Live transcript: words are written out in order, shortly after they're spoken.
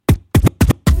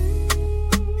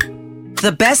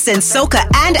The best in soca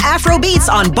and Afro beats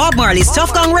on Bob Marley's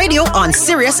Tough Gong Radio on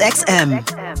Sirius XM.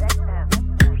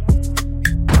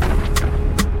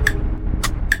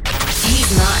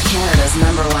 He's not Canada's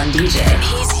 #1 DJ.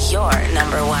 He's your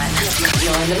 #1.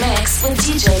 You're in the mix with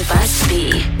DJ Bus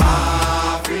B.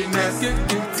 Happiness.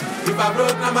 If I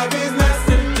broke, now my business.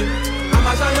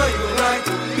 I'ma show you go right.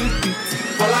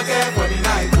 All I care for the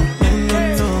night.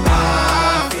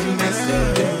 Happiness.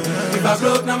 If I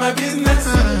broke, now my business.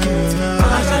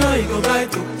 I'ma show you go right.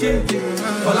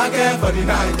 All I care for the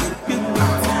night.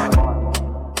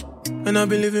 And I've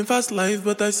been living fast life,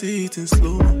 but I see it in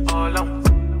slow.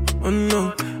 Oh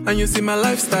no, and you see my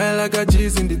lifestyle, I got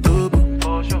G's in the double.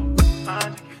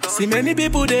 See many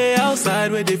people there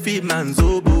outside where they feed man's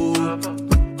oboe.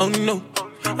 Oh no,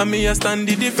 and me I stand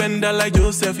the defender like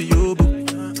Joseph Yobo.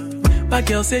 My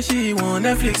girl say she want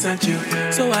Netflix and chill,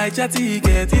 so I chatty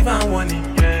get even warning.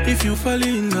 If you fall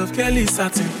in love, Kelly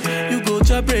satin. You go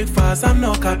to breakfast, I'm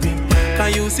not capping.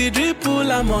 Can you see dripple,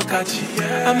 I'm not catching.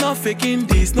 I'm not faking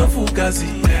this, no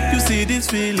fugazi. You see these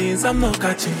feelings, I'm not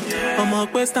catching. I'm a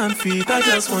quest and feet, I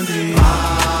just want it.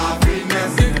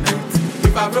 Happiness.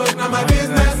 If I broke, now my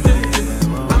business.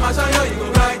 I'ma show you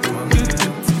go right.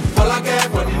 All I care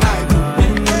for the night.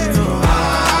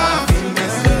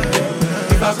 Happiness.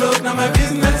 If I broke, now my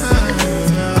business.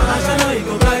 I'ma show you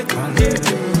go right.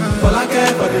 All I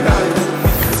care for the night.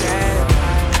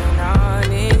 I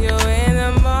need you in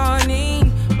the morning,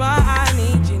 but I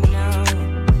need you now.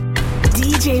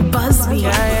 DJ Busby.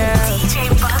 Yeah. DJ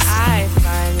Busby. I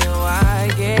find you, I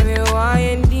give you all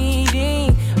you needing.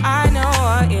 I know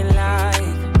what you like.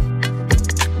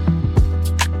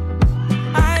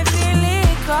 I feel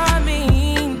it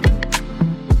coming.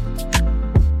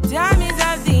 Time is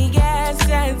of the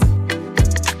essence.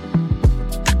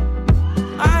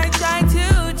 I try to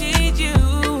teach you,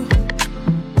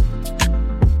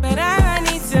 but I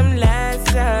need some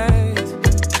lessons.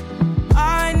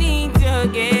 I need to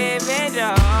give it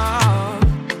all.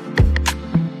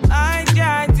 I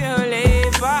try to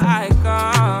live, but I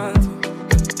can't.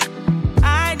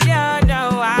 I don't know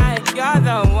why you're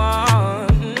the one.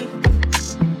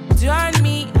 Turn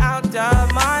me out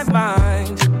of my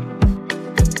mind.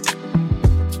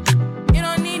 You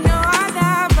don't need no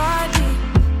other body.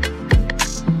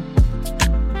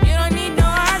 You don't need no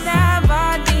other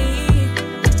body.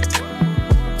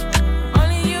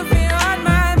 Only you feel on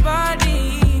my body.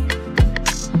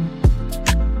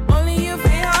 Only you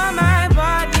feel on my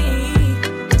body.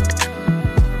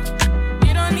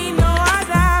 You don't need no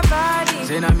other body.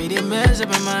 Say now me they mess up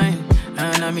my mind,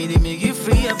 and now me they make you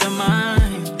free up your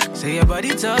mind. Say your body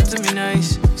talk to me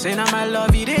nice. Say now my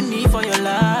love you didn't need for your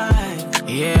life.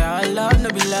 Yeah, our love no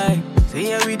be lie. Say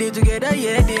yeah we did together,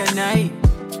 yeah, day and night.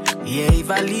 Yeah, if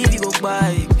I leave you go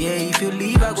by. Yeah, if you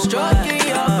leave I go stroking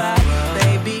your body,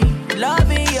 baby.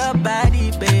 Loving your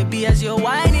body, baby. As you're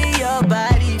whining your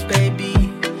body, baby.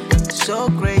 So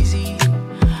crazy.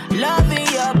 Loving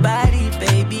your body,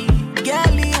 baby.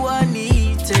 Girl, you want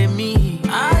need to me.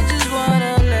 I just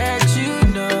wanna let you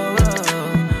know.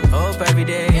 Hope every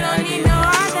day You don't need no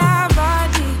other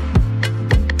body.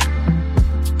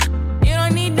 You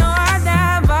don't need no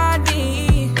other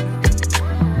body.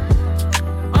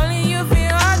 Only you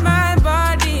feel on my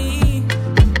body.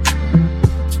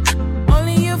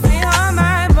 Only you feel on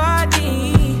my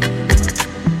body.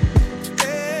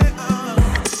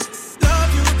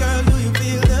 Love you, girl, do you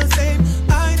feel the same?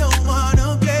 I don't wanna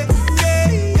play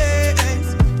games.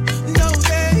 No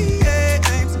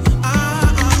games.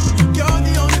 You're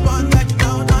the only one that you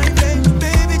know I play.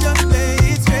 Baby, just play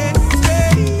it straight.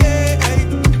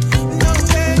 No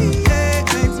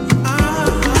games.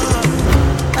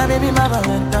 My baby, my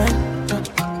Valentine.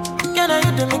 Can I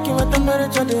hit the making with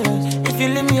temperature days? If you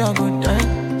leave me a good time,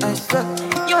 I swear.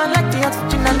 You are like the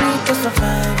oxygen I need to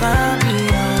survive. I'll be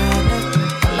honest.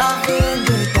 Loving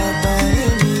you, that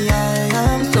in me, I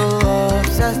am so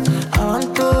obsessed. I want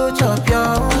to chop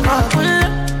your heart.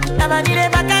 Never need a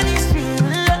back and it's real.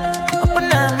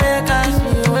 Open and make us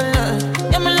feel.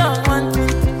 Yeah, me love one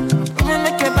thing. Me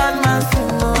make a bad man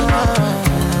sing more.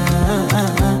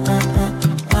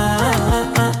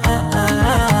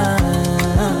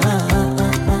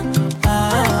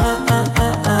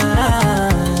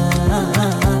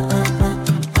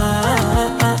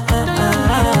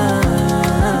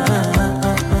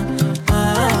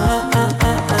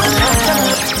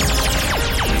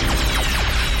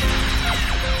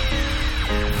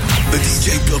 The DJ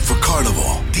built for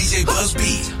Carnival. DJ Buzz B.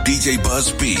 DJ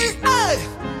Buzz B. Hey!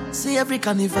 See every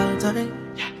carnival today.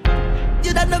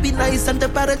 You weather no be nice and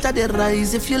temperature they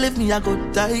rise. If you leave me, I go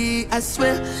die. I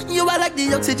swear, you are like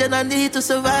the oxygen I need to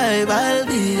survive. I'll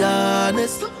be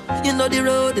honest. You know the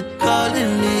road is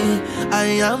calling me. I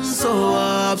am so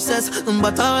obsessed,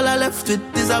 but all I left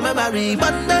with is a memory.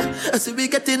 Monday, I see we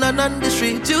getting on the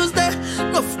street. Tuesday,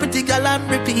 rough pretty girl and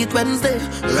repeat. Wednesday,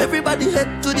 everybody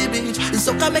head to the beach.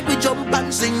 So come make me jump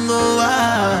and sing. Oh,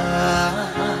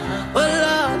 oh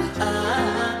Lord, yeah.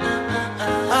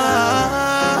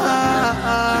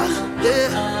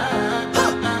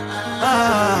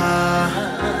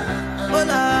 Oh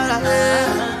Lord,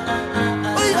 yeah.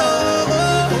 Oh yo,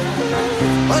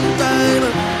 one time.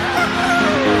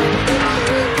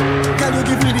 Can you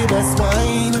give me the best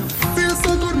wine? Feel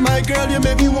so good, my girl, you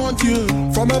make me want you.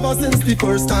 From ever since the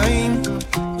first time.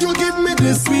 You give me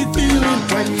this sweet feeling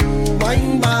when you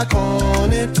wind back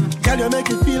on it. Girl, you make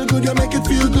it feel good, you make it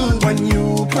feel good when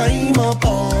you climb up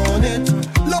on it.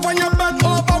 Love when you bend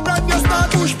over and you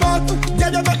start push back.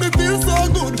 Girl, you make me feel so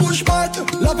good, push back.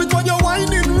 Love it when you're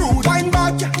whining rude, wind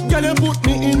back. Girl, you put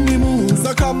me in the mood.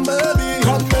 So come baby,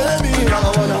 come baby. Girl,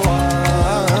 I wanna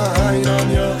wine on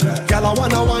you. Girl, I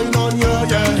wanna wine on you,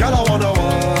 yeah. Girl, I wanna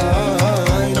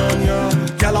wine on you.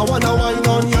 Girl, I wanna wine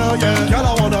on you, yeah. Girl,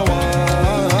 I wanna wine.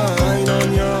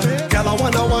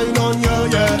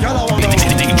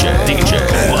 DJ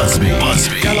Busby.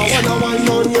 Girl, I wanna wine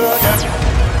on you, yeah.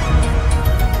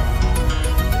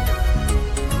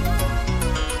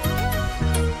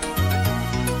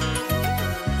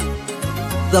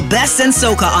 The best in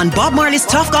soca on Bob Marley's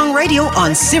Tough Gong Radio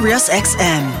on Sirius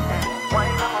XM.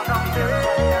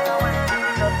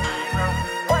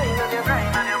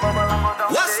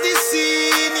 What's this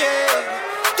scene, yeah?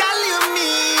 Girl, you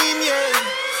mean, yeah?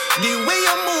 The way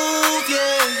you move,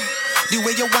 yeah. The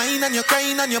way you whine and you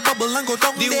crying and you bubble and go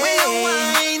down the way you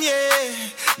whine, yeah.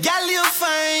 Girl, you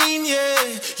fine,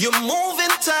 yeah. You move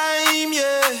in time,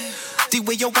 yeah. The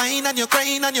way you whine and you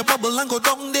crying and you bubble and go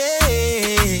down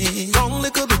there. Down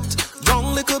little bit,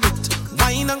 down little bit.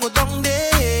 Whine and go down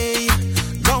there.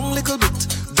 Down little bit,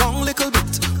 down little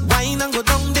bit. Whine and go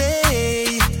down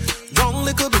there. Down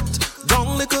little bit,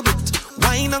 down little bit.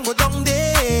 Whine and go down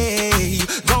there.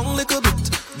 Down little bit,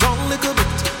 down little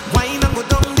bit. Whine and go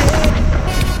down there.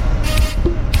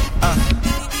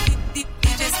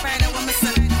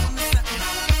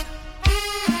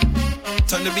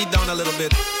 Turn the beat down a little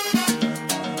bit.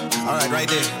 All right, right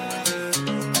there.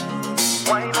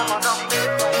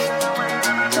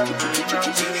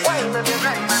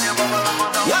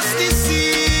 What's this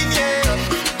scene, yeah?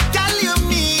 Girl, you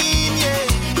mean, yeah?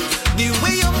 The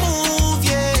way you move,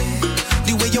 yeah.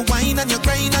 The way you whine and you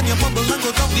grind and you bubble and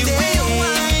go down the way you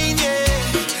whine, yeah.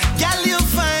 Girl, you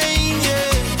fine,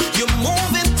 yeah. You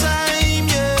move in time,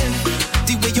 yeah.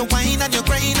 The way you whine and you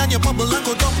grind and you bubble and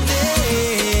go down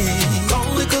there. Down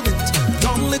little bit,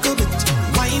 down little bit.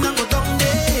 Wine and go down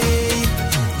there.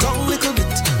 Down little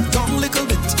bit, down little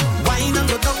bit. Wine and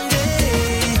go down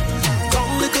there.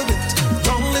 Down little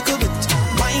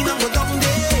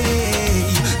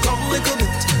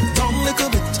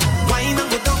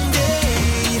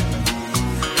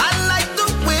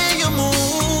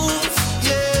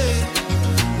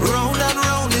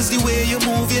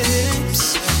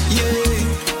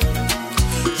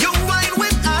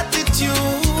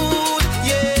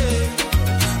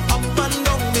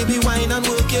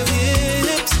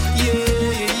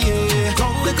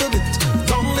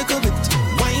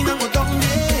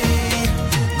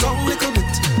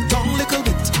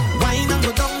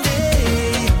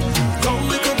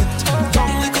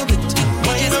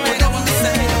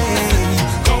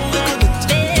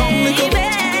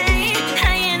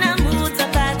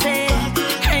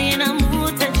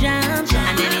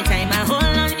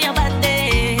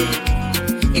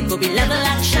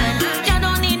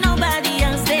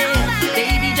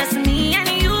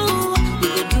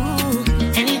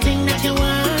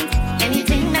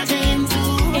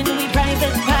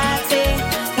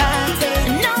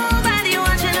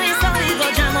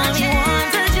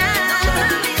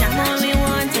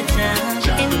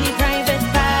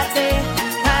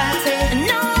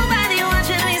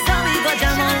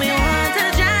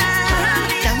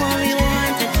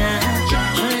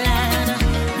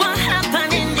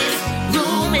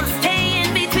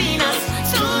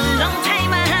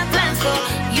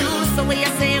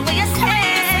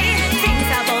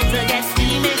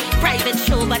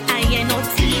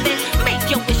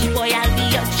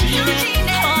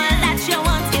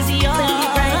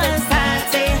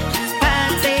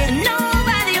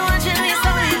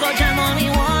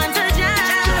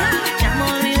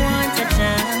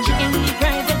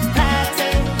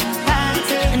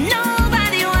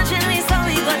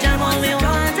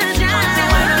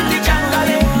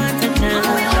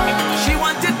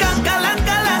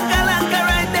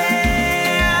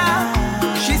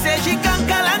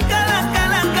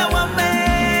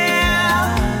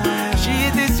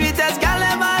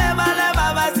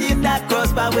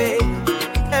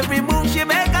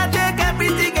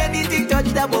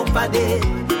for day.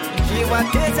 She was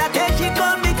days a day, she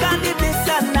called me candy this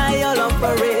and I all up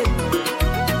for it.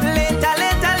 Later,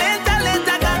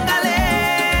 gangale.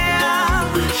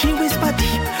 She whisper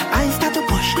deep, I start to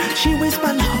push. She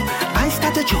whisper loud, I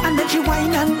start to choke. And then she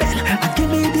whine and bend and give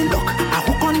me the look. I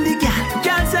hook on the girl,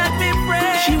 girl set me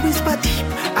free. She whisper deep,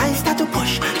 I start to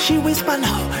push. She whisper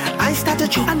loud, I start to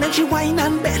choke. And then she whine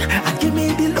and bend and give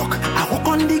me the look. I hook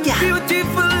on the girl.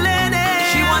 Beautiful lady,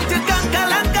 she want to ganka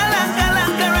right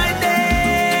there.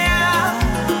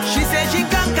 She said she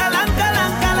ganka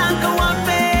want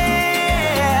me.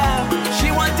 She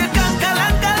want to ganka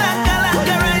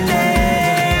right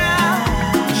there.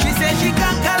 She said she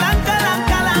ganka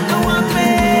want me.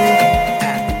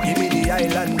 Give me the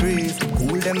island breeze,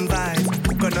 cool them vibes,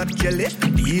 coconut jelly,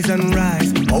 peas and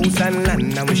rice, house and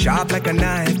land, and we sharp like a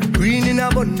knife. Green in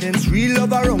abundance, real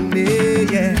love around me,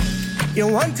 yeah. You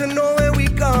want to know where we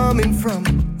coming from?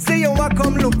 Say you want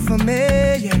come look for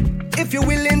me, yeah. If you're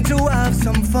willing to have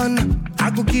some fun,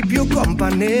 I could keep you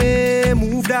company.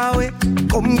 Move that way,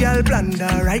 come girl,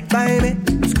 blunder right by me.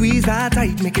 Squeeze her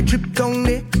tight, make it drip down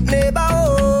there. Neighbor,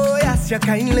 oh, yes, you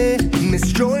kindly.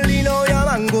 Miss Jolie, know your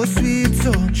mango sweet,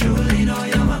 so Jolie, know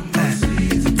your mango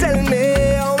sweet. Tell me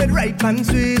how it ripe and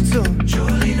sweet, so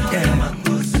Jolie, know your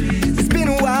mango sweet. It's been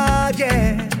a while,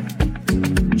 yeah.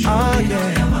 Oh,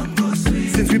 yeah.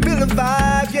 Since we built a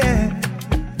vibe, yeah.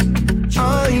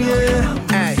 Oh, yeah.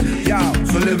 Hey, yo,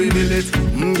 so let me build it.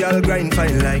 Girl grind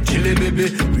fine like chili, baby.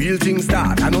 Real things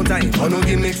start, I no time for no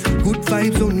gimmicks. Good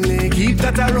vibes only, keep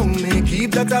that around me.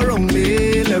 Keep that around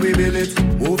me, let me build it.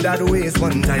 Move that waist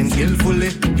one time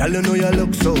skillfully. Girl, you know you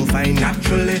look so fine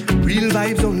naturally. Real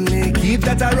vibes only, keep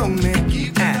that around me.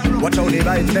 Watch how the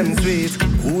vibes them sweet.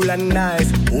 Cool and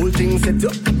nice, whole thing set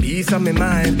up. Peace on my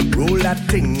mind, roll that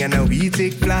thing and now we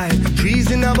take flight.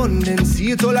 Trees in abundance,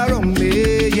 see it all around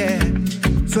me, yeah.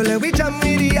 So let we jam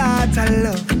with the heart and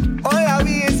love. All our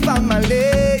way is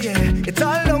family, yeah. It's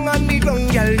all long on the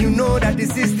ground, girl. You know that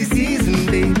this is the season,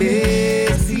 baby.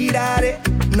 See that it?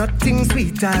 Nothing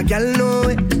sweeter, girl, know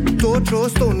it. Don't throw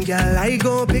stone, girl, I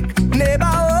go pick. Neighbor,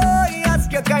 oh, he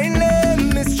ask you kindly,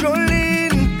 Miss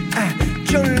Jolene,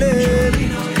 Jolene.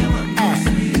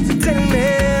 Tell me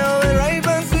how it ripe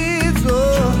and sweet, so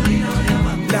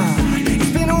nah, it's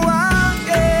been a while,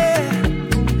 yeah.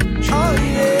 Oh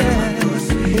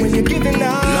yeah, when you're giving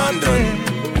out London,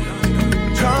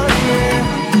 yeah. Oh yeah.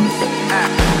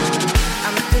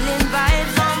 I'm feeling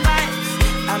vibes on vibes.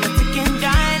 I'm a ticking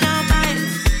dynamite.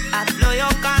 I blow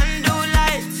your candle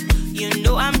lights. You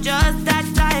know I'm just that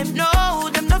type. No,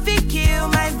 them no fit kill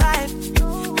my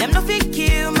vibe. Them no fit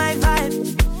kill my vibe.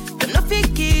 Them no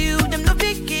fit kill. Them no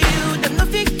fit kill. Them no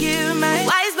fit kill my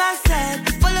wise man said,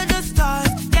 follow the stars.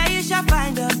 Yeah, you shall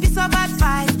find a piece of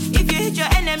advice. If you hit your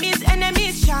enemies,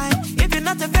 enemies shine. If you're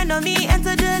not a friend of me,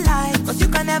 enter the light. Cause you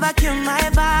can never kill my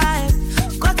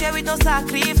vibe. Got here with no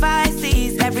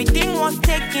sacrifices. Everything was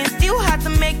taken, still had to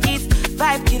make it.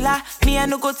 Vibe killer, me I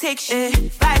no go take shit.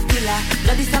 Vibe killer,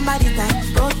 bloody somebody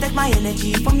time. Protect my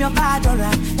energy from your bad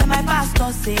aura. Let my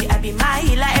pastor say I be my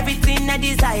healer. Everything I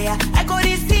desire, I go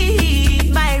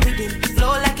receive. My rhythm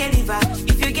flow like a river.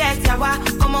 If you get yawa,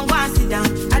 come on go and sit down.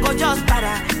 I go just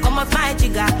para, come off my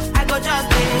jigger. I go just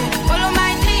follow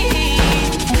my lead.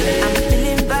 I'm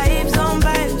feeling vibes on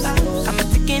vibes. I'm a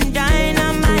ticking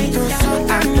dynamite.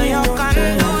 I know your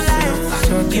candle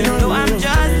lights. You know I'm just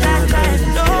that type.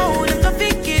 No, them no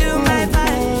fit kill my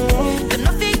vibe. Them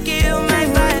no fit kill my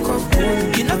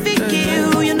vibe. You no fit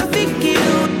kill, you no fit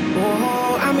kill.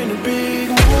 Oh, I'm in a big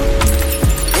mood.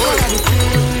 Oh, I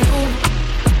feel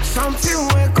you. Something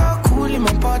wake up cool in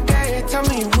my body. Tell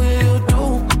me will do.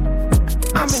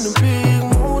 I'm in a big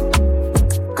mood.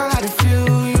 Cause I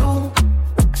feel you.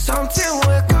 Something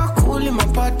wake up cool in my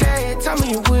body. Tell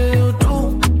me will do.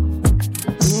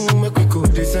 Make we go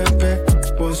December.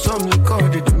 But some liquor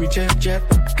they do me jet.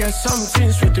 Get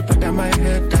something sweet to put on my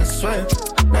head, I swear.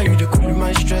 Now you the cool in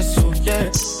my stress, so yeah.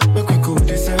 Make we go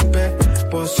December.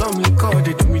 But some liquor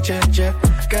they do me jet.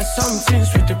 Get something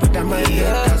sweet to put on my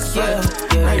head, I swear.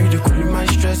 Now you the cool in my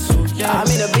stress, so yeah. I'm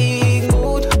in a big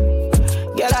mood.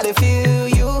 Girl, I dey feel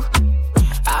you.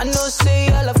 I know say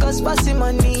all of us passing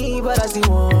money, but I still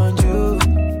want you.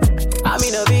 I'm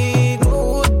in a big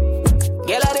mood.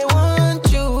 Girl, I dey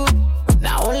want you.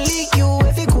 Now only you,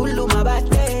 if you cool on my back,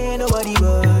 then nobody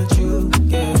but you.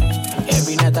 Yeah.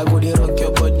 Every night I go dey rock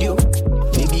your body.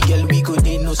 Baby girl, we go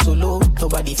dey no solo.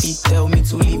 Nobody fit tell me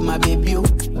to leave my baby.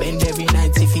 Bend every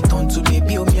night if it on to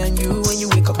baby. Me and you when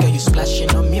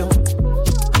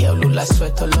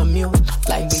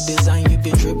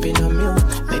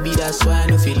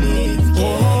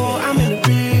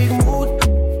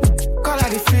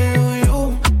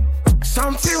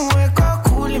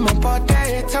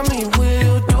Tell me what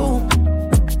you do.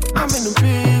 I'm in the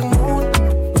big mood.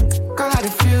 Girl, I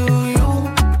feel you.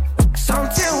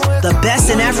 Something with The best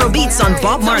in Afro beats on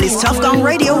Bob Marley's Tough Gong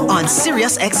Radio on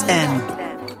Sirius XM.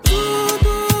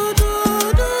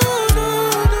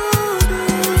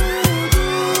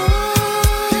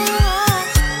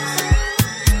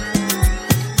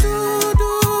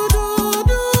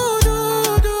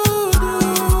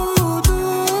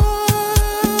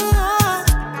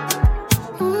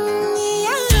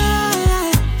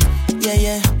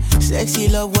 Sexy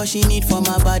love what she need from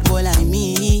a bad boy like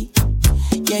me.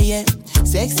 Yeah, yeah.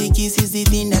 Sexy kiss is the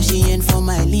thing that she ain't for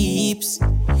my lips.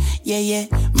 Yeah, yeah.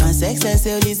 My sex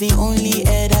herself is the only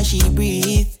air that she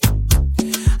breathes.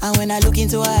 And when I look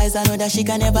into her eyes, I know that she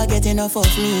can never get enough of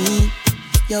me.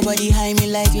 Your body high me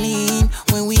like lean.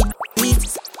 When we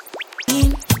meet,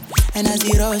 and as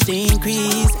the rush they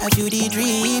increase, I feel the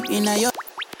drip in your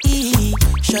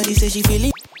Shorty say she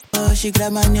feeling. Oh, she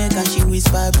grab my neck and she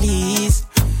whisper, please.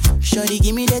 Shorty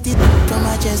give me that it from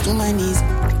my chest to my knees.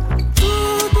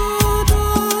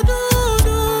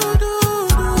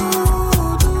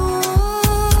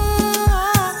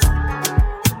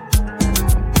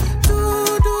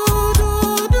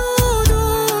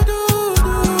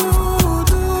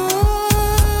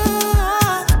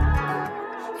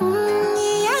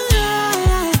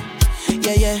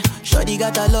 Yeah, yeah. Shorty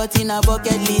got a lot in her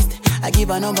bucket list. I give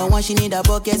her number one, she need a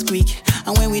bucket quick.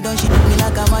 And when we done, she do me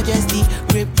like a majesty.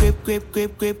 Grip, grip, grip,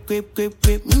 grip, grip, grip, grip,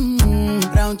 grip.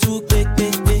 Round two, quick,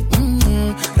 quick, quick.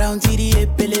 Round three,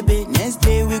 epelebe. Next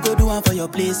day we go do one for your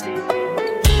place.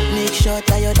 Make sure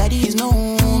that your daddy is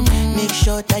known. Make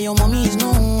sure that your mommy is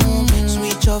known.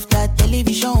 Switch off that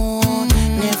television.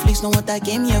 Netflix know what I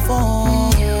came here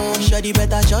for. Shorty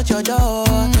better shut your door,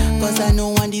 cause I know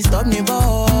one disturb me,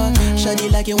 boy. Shorty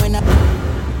like it when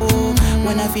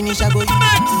when I finish I go.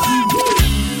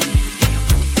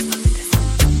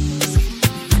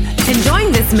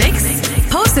 Enjoying this mix?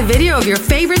 Post a video of your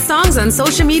favorite songs on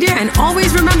social media and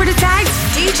always remember to tag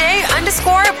DJ_BUZZB.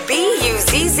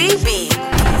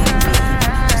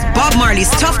 Bob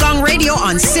Marley's Tough Gong Radio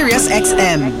on Sirius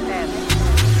XM.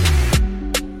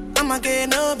 I'ma get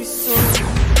no be so.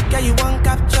 Yeah, you won't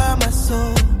capture my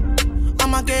soul.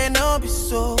 I'ma get no be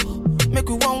so. Make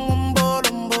you one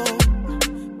bolombo.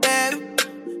 Better,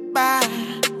 bye.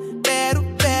 Better,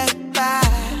 bye.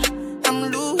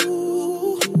 I'm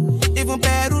loose. Even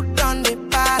better done the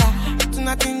para.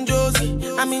 Tonight in Josie,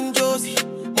 I'm in Josie.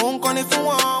 Won't call it for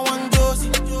one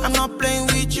Josie. I'm not playing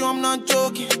with you, I'm not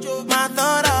joking. My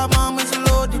thought of mom is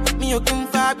loaded. Me, you can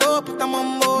fight up, but I'm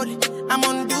on board. I'm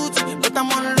on duty, but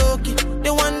I'm on low-key. They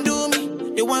want do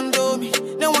me, they want do me.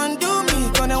 They want do me,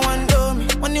 cause they want do me.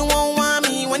 When you won't want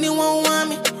me, when you won't want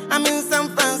me. I'm in San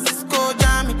Francisco,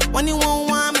 Jammy. When you won't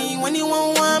want me, when you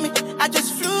won't want me. I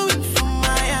just flew in from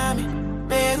Miami.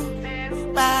 Peru,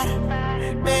 para,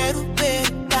 Peru,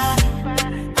 para.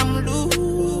 I'm loose,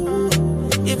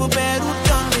 even Peru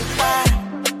done me para.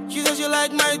 She says you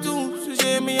like my tunes. She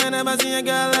say me I never seen a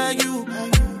girl like you.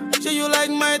 Say you like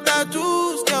my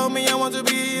tattoos. Tell me I want to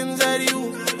be inside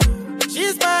you.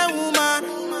 She's my woman.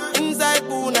 Inside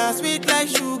Puna, sweet like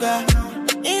sugar.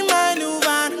 In my new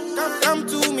van, come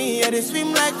to me, yeah, they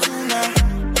swim like tuna.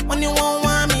 When you won't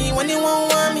want me, when you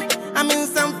won't want me. I'm in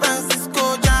San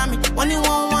Francisco, Jammy. When you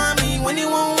won't want me, when you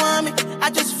won't want me. I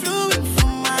just flew in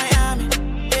from Miami.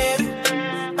 Peru,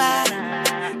 para,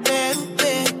 Peru,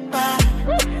 para.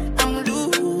 I'm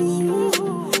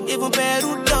loose, even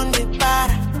Peru done the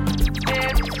para.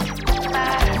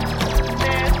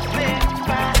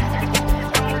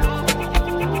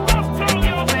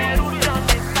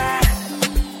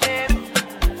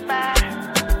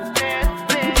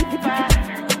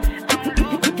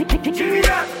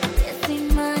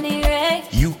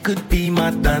 You could be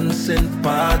my dancing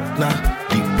partner,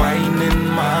 the whining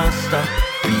master,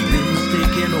 feelings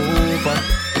taking over.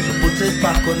 So put it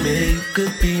back on me. You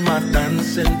could be my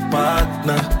dancing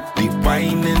partner, the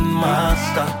whining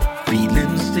master,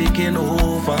 feelings taking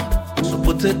over. So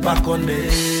put it back on me.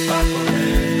 Back on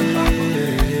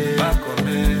me. Back on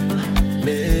me.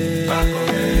 Back on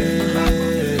me.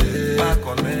 Back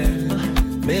on me.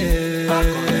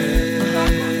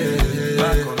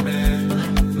 Back on me.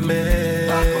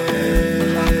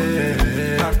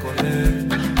 Back on me.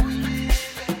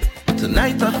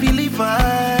 Tonight I feel the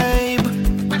vibe.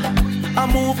 I'm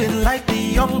moving like the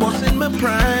young boss in my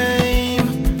prime.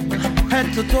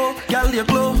 Head to toe, girl, your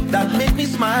glow that make me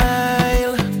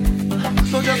smile.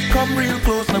 So just come real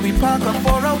close, now we park up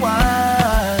for a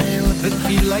while. It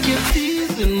feel like you're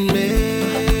teasing me.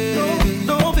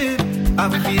 No, babe, I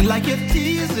feel like you're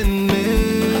teasing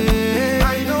me.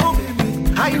 I know,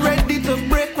 baby, I ready to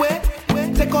break away.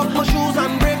 Take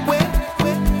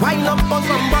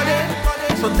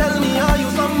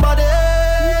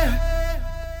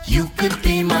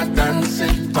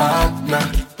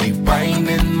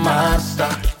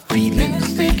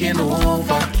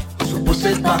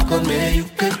it back on me. You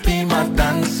could be my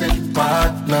dancing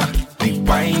partner, the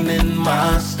whining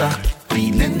master.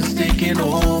 Feelings taking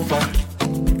over.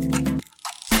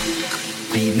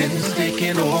 Feelings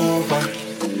taking over.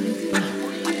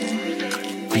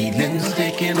 Feelings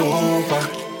taking over.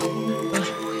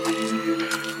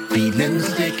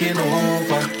 Feelings taking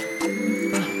over.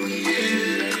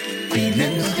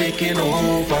 Feelings taking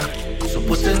over. So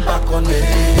put it back on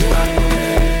me.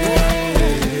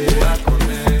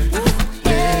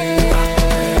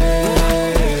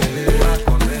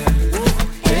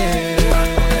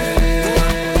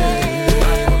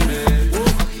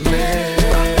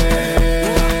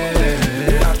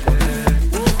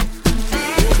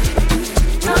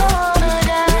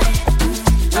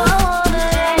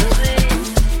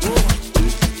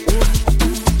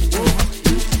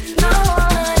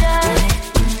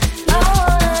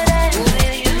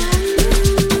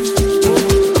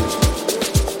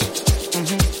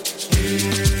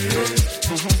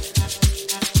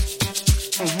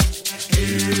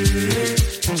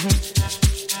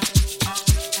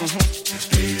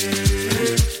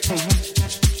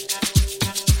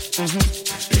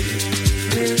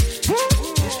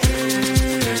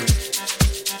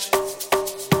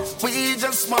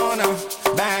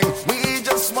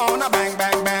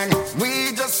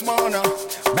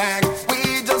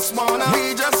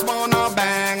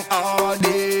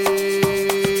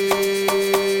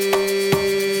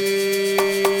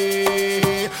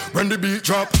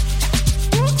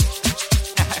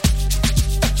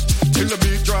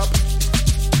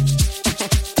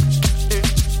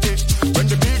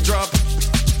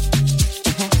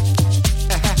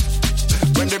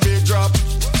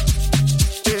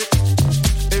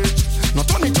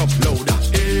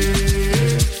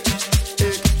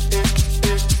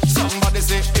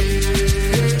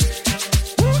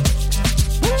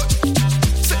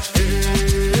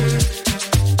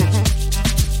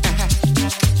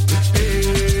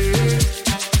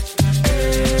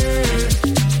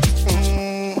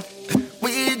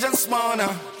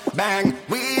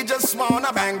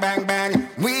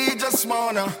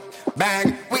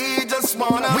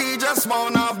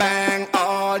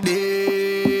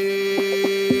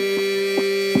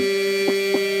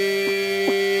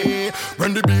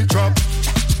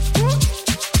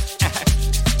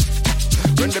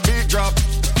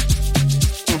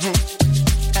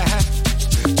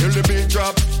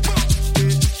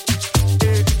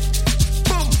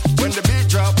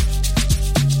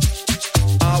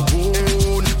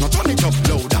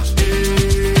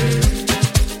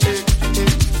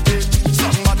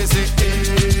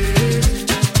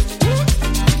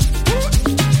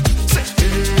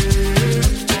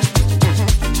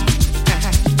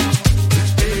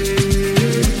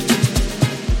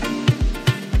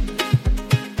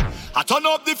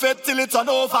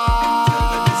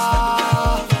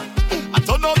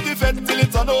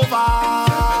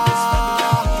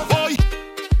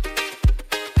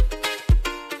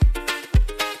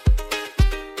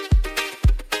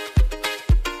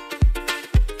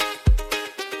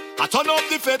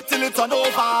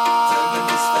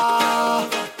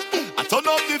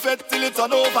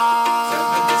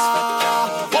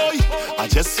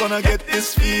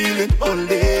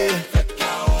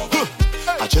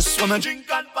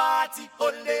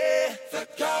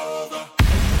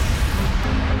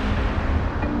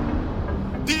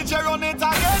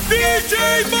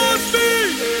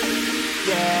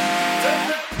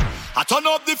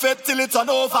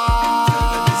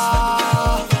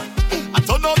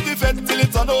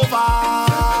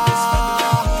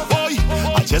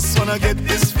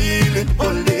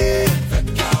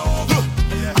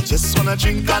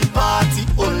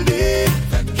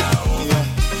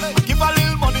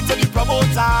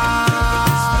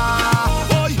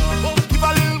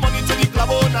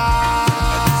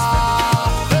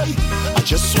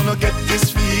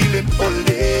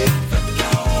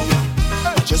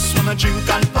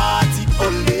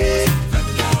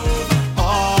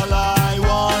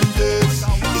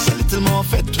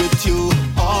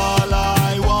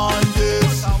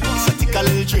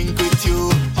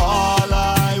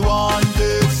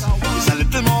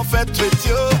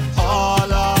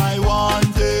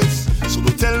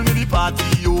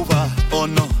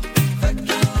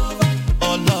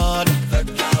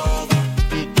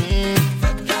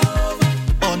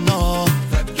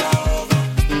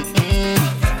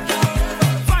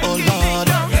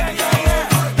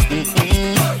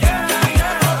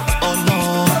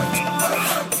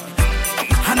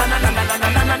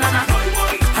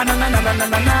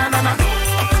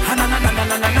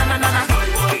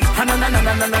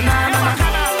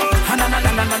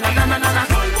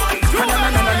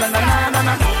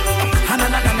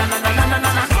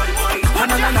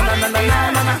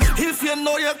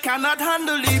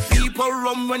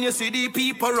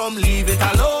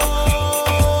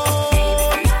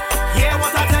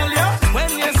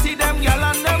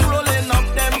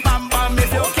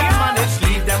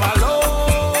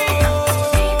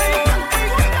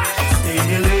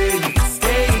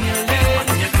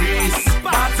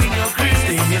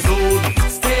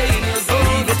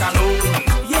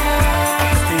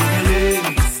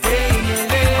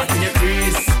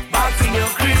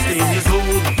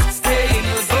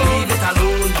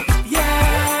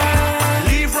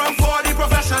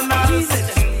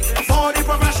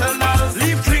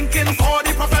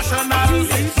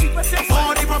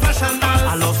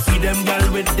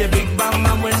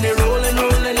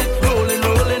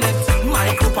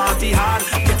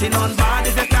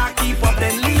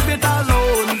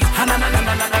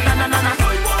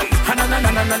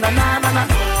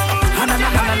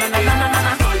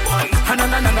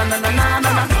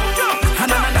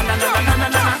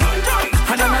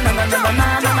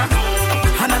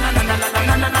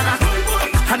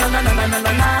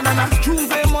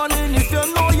 Tuesday morning, if you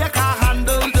know you can't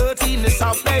handle dirtiness,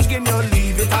 I'm begging you,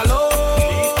 leave it alone.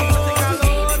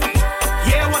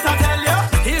 Yeah, what I tell you,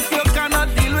 if you cannot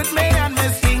deal with me and me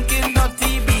stinking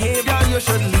dirty behavior, you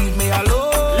should leave me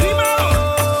alone. Leave me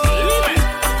alone.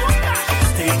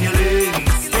 Stay in your lane,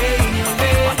 stay in your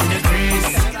lane. Back in your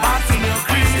crease, back in your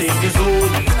crease. Stay in your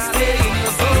zone, stay in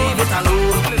your zone. Leave it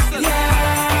alone.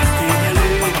 Yeah, stay in your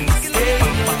lane, stay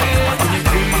in your lane. Back in your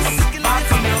crease, back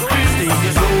in your crease. Stay in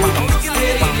your zone,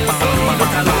 stay in your zone. Leave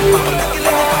it alone.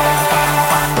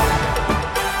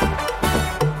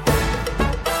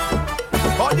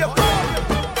 On your phone,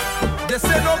 they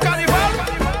say no carnival.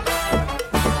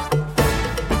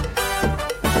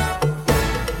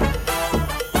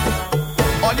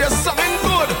 On your something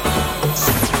good.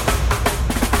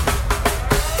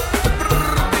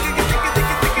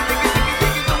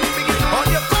 On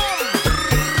your phone,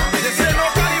 they say no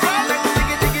carnival.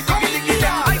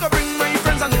 I go bring my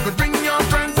friends and you could bring your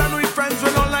friends, and we friends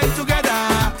will all line together.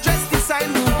 Just decide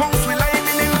who house we line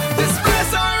in. This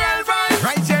place are real vibe.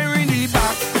 Right here in the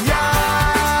back. Yeah,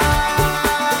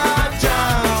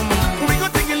 jam. We go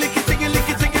tingy licky, tingy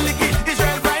licky, tingy licky.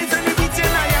 Israel vibes and we beat your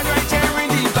lion right here in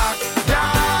the back.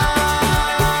 Yeah,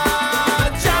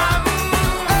 jam.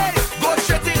 Hey, go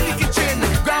straight in the kitchen.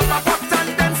 Grab a pot and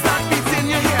then start beating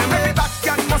your hair. Maybe back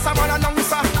and must have an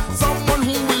announcer. Someone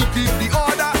who will give the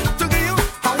order to give you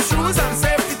house shoes and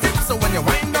safety tips. So when you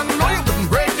wind down low, you wouldn't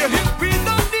break your hip. We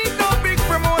don't need no big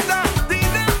promoter. The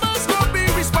neighbors go be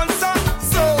responsible.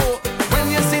 So when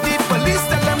you see the police,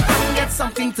 tell them come get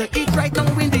something to eat right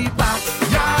now in the back.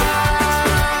 Yeah,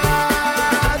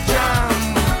 jam.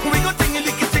 We go tingy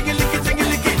licky, tingy licky, tingy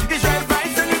licky. Israel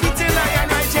vibes and we beat your lion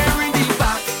right here in the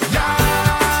back. Yeah,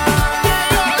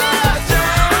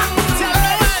 jam.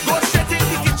 Go straight in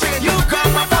the kitchen. You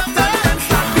grab a pot and then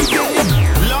start beating.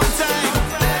 Long time.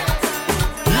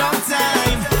 Long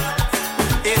time.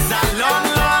 It's a long,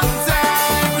 long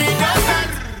time. We got that.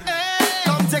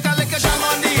 Come take a lick of sham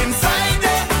on the inside.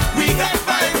 We got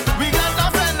vibe. We got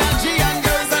enough energy and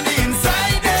girls on the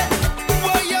inside.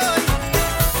 Boy, yo.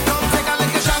 Come take a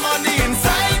lick of sham on the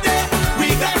inside. We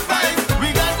got vibe. We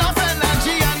got enough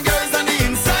energy and girls on the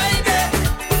inside.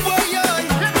 Boy, yo.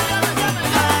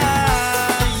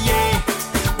 Yeah.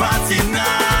 Party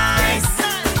nice.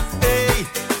 Hey.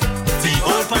 The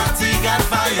old party got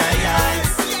fire, yes.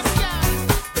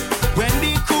 When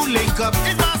the crew link up,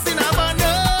 it's not in a bundle.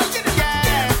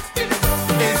 Yeah.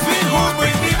 It's we who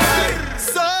bring the vibe.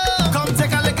 So, come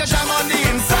take a lick of sham on the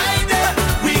inside.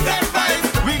 We got vibe.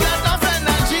 We got enough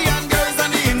energy and girls on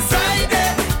the inside.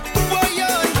 Boy,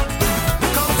 yo.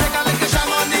 Come take a lick of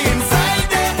sham on the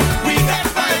inside. We got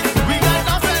vibe. We got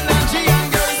enough energy and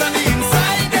girls on the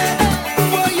inside.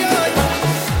 Boy, yo.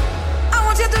 I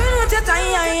want you doing with your time.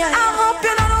 I hope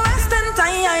you're not wasting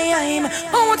time.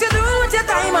 I want you doing with your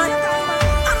time. I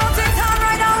know take time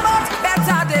right now, but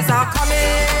better days are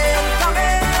coming,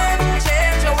 coming.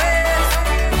 Change your ways.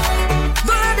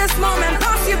 Don't let this moment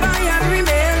pass you by and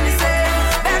remain the same.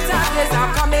 Better days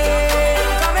are coming,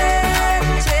 coming.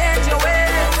 Change your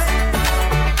ways.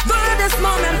 Don't let this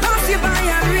moment pass you by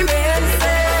and remain the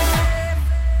same.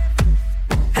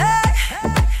 Hey,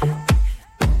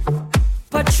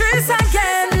 Patrice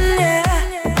again,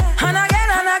 yeah. And again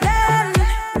and again.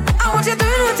 I want you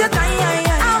doing with your time.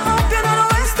 I hope you're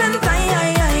not wasting time.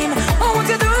 I want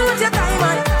you doing with your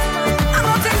time.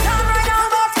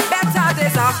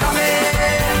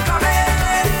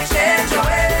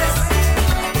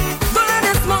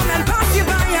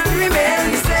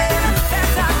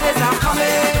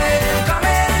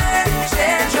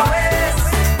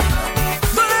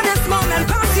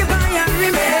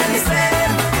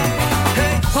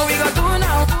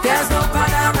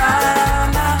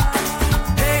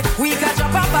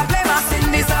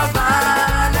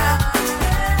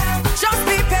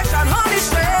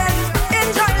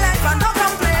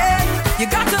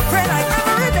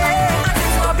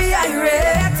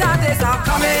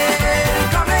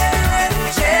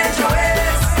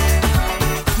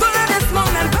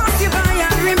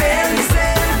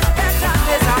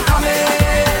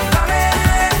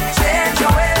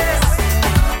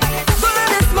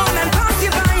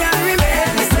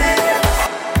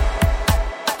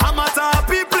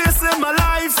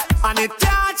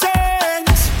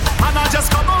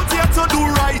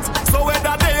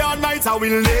 I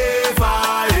will never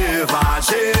ever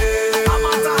change. I'm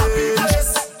at a happy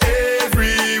place.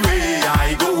 Everywhere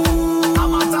I go,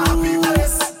 I'm at a happy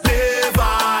place.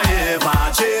 Never ever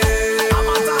change.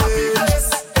 I'm at a happy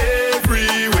place.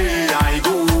 Everywhere I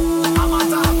go, I'm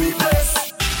at a happy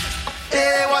place.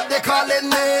 Hey, what they calling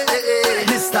me?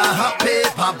 Mr. Happy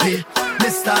Papi,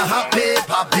 Mr. Happy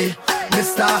Papi,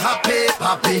 Mr. Happy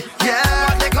Papi. Yeah,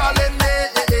 what they calling me?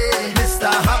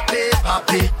 Mr. Happy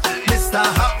Papi, Mr.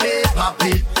 Happy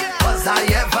Papi. Was I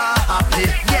ever happy?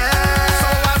 Yeah. So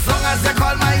as long as they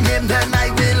call my name, then I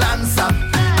will answer.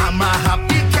 I'm a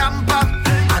happy camper,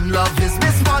 and love is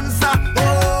my sponsor.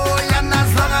 Oh, and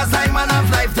as long as I'm man of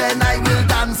life, then I will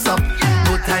dance up.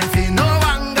 No time for no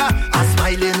anger, I'm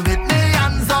smiling with me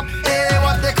hands up. Hey,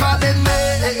 what they calling me?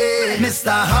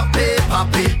 Mr. Happy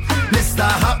Papi, Mr.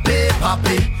 Happy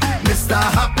Papi, Mr.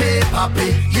 Happy Papi.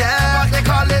 Yeah, what they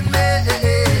calling me?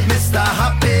 Mr.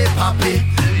 Happy Papi,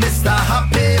 Mr.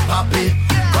 Happy Papi.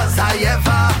 Was I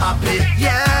ever happy?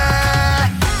 Yeah.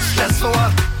 Stress for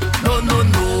what? No, no,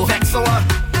 no. Vex for what?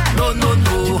 No, no,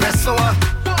 no. Depressed for what?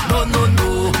 No, no,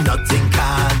 no. Nothing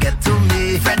can get to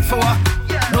me. Fret for what?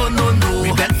 No, no, no.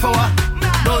 Regret for what?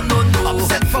 No, no, no.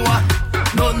 Upset for what?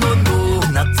 No, no, no.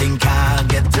 Nothing can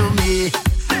get to me.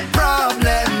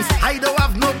 Problems, I don't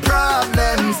have no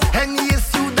problems. Any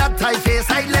issue that I face,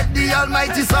 I let the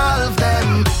Almighty solve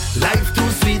them. Life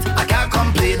too sweet, I can't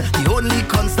complain. The only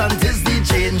constant is the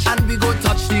change, and we go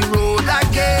touch the road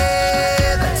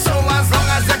again. So as long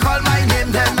as they call my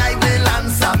name, then I will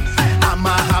answer. I'm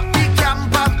a happy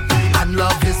camper, and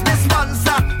love is my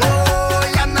sponsor. Oh,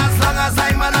 and as long as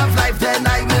I'm man of life, then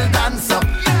I will dance up.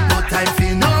 No time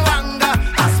for no anger,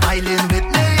 I'm smiling with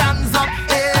me hands up.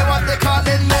 Hey, what they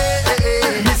calling me?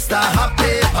 Mr.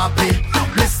 Happy Papi,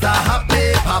 Mr. Happy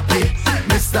Papi,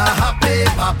 Mr. Happy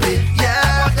Papi.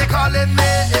 Yeah, what they calling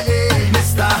me?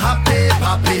 Mr. Happy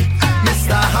Papi,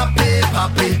 Mr. Happy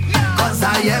Papi. Cause I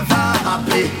ever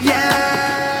happy.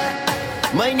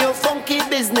 Yeah. Mind your funky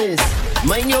business.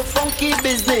 Mind your funky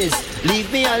business. Leave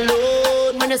me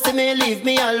alone. When you see me, leave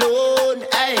me alone.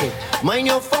 Hey, mind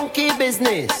your funky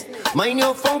business. Mind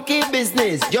your funky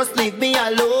business. Just leave me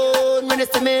alone. When you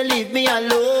see me, leave me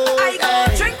alone. I go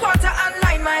drink water and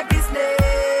mind my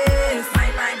business.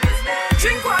 Mind my business.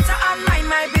 Drink water and mind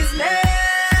my business.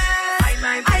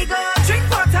 I go drink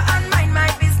water and mind my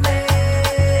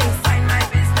business. Mind my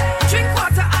business. Drink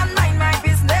water and mind my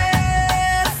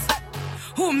business.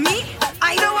 Who me?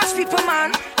 I don't watch people,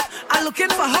 man. I'm looking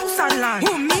for house and land.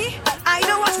 Who me? I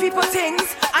don't watch people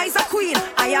things. I's a queen.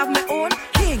 I have my own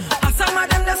king. And some of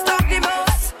them that talk the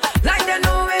most, like they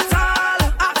know it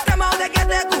all. Ask them how they get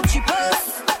their Gucci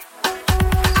purse.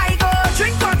 I go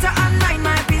drink water and mind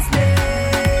my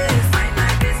business. Mind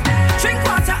my business. Drink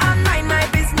water and mind my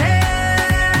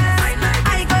business.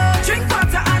 I go drink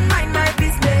water and mind my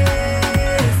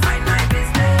business. Mind my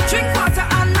business. Drink water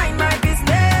and mind my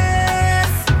business.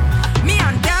 Me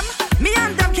and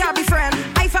them can't be friends.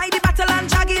 I fight the battle and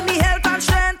Jah give me help and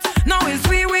strength. Now it's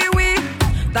we.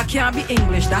 That can't be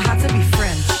English, that had to be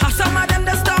French. And some of them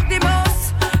that talk the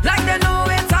most, like they know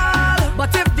it all.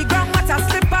 But if the ground water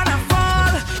slip and I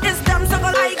fall, it's them so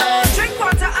go like drink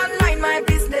water and mind my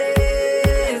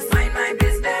business. Mind my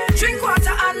business. Drink water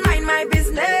and mind my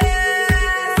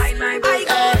business. Mind my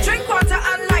business. I go drink water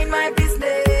and mind my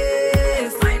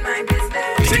business. Mind my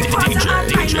business. Drink water and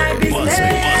mind my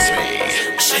business.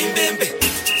 Shame baby.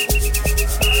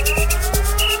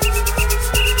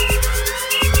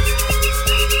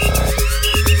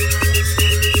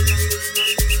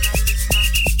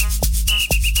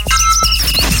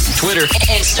 Twitter,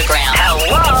 Instagram.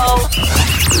 Hello.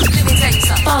 Let me tell you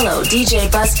something. Follow DJ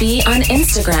Buzz B on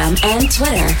Instagram and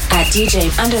Twitter at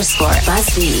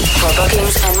DJ_BuzzB. For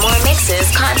bookings and more mixes,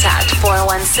 contact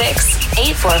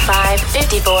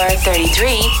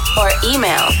 416-845-5433 or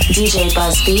email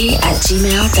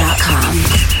djbuzzb@gmail.com.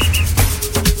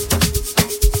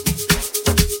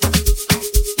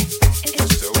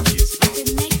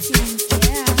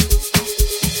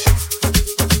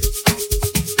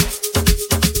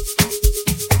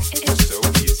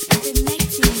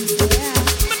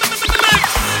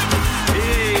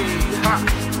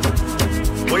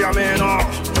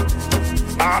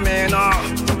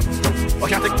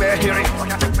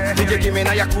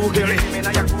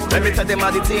 Let me tell them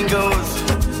how the thing goes.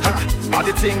 How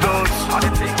the thing goes.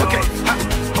 Okay,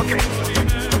 okay.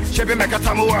 Chebe make a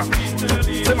tamua.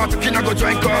 Say my pikina go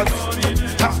join cause.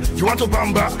 You want to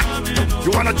bamba?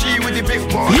 You wanna G with the big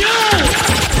boy?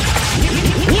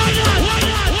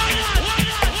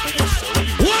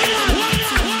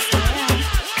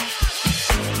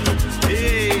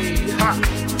 Hey, ha.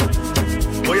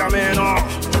 Boy, man,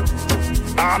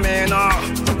 Amen.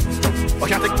 Oh,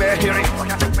 can't take me hearing.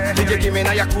 DJ give me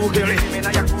now your cool hearing.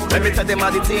 Let me tell them how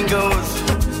the thing goes.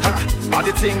 How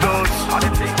the thing goes.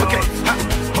 Okay,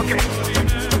 okay.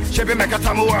 Chebe make a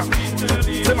tamua.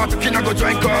 Say my pikina go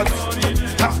join God.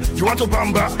 You want to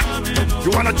bamba?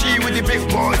 You wanna G with the big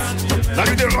boys? Now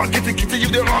you the wrong, get it, you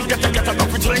the wrong, get a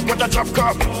coffee drink with a drop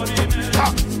cup.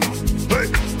 Hey,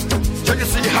 so you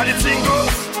see how the thing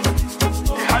goes?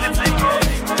 How the thing goes?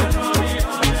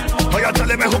 Oh, you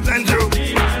telling me who blend you?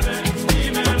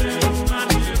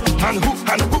 And who?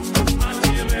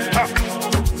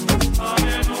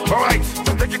 Alright,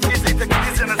 take it easy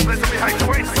and let's play some behind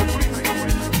points.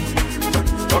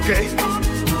 Okay.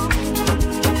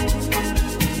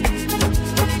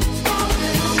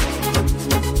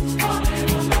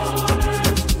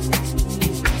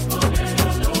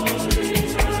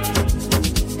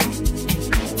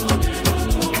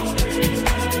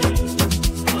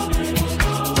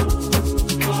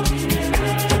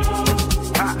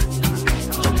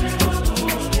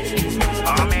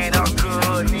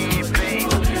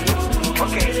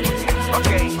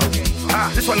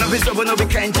 But no, we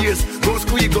can't use. Go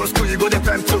school, you go the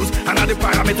fam tools. And all the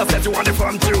parameters that you want to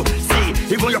form to. See,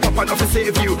 even your papa not to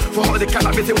save you. For all the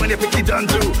cannabis when they pick it done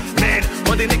do. Man,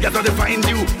 all the niggas don't find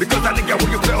you. Because that nigga when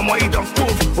you play on my don't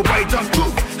move. Oh boy, don't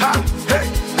move. Ha, hey,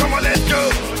 come on, let's go.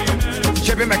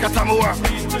 Chebe make a tamua.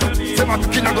 Say my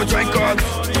pikina go join God.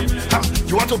 Ha,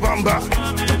 you want to bamba?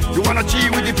 You wanna G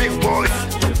with the big boys?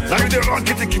 Now you the wrong,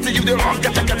 kitty, you the wrong.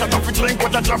 Get a coffee drink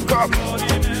with a drop cup.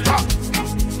 Ha,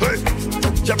 hey.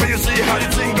 Jabba, you see how the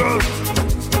thing goes.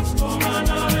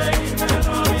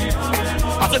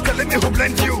 I said, telling me who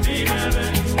blend you.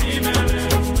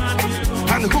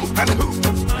 And who?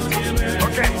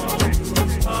 Okay.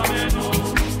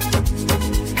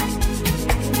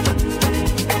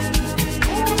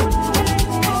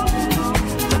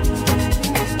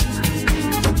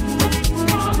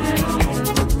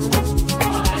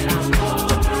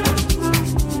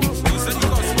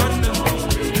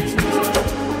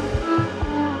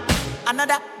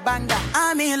 Another banger.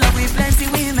 I'm in love with plenty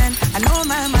women. I know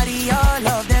my marry all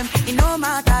of them. It no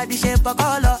matter the shape or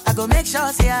color. I go make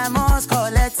sure say I must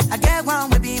collect. I get one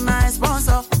will be my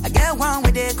sponsor. I get one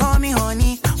where they call me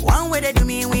honey. One where they do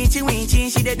me winchy.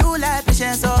 She they do like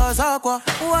patience or soko.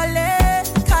 Wale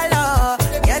color.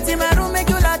 Get in my room make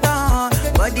you lot on.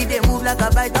 Body they move like a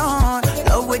python.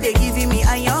 Love where they giving me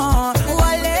iron.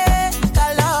 Wale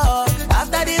color.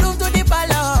 After the room to the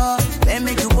palace. Then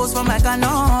make you pose for my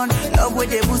canon. Love where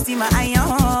they boosting my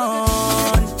iron.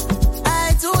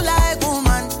 I too like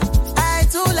woman.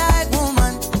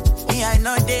 Me I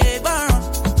know they burn.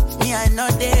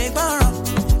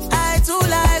 I too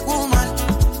like woman.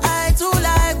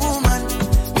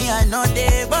 Me I know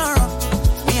they burn.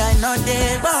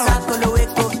 Sakolo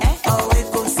weko,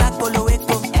 sakolo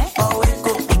weko,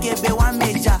 Ikebe one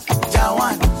major, ja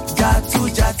one, ja two,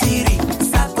 ja three.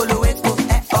 Sakolo weko,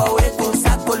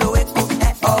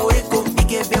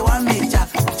 Ikebe one major,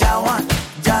 ja one,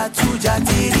 ja two, ja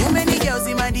three. Too many girls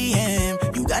in my DM.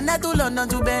 Uganda to London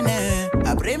to Benin.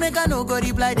 I pray make I no go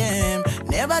reply them.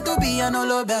 Never to be an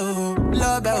love.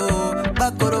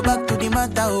 Back to the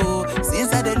matter, oh.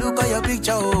 Since I dey look at your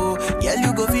picture, oh. Girl,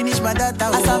 you go finish my data,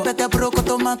 oh. Asapete proko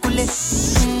to makule.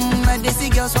 I dey see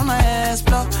girls from my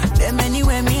explore. Them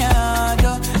anywhere me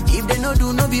adore. If they no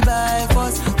do, no be by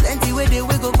force. Plenty way they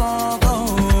go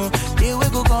conquer.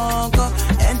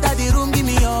 Enter the room, give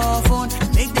me your phone.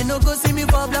 Make they no go see me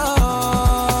for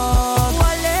blood.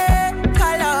 Wale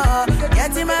color.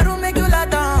 Get in my room, make you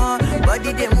lot on.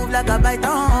 Body they move like a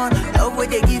python. Love where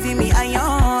they giving me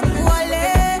iron.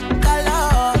 Wale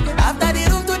color. After the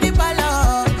room to the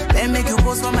palace. Then make you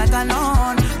pose for my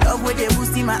canon. Love where they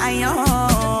boosting my iron.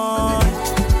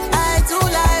 I too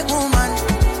like woman.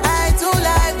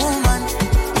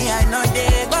 Me I know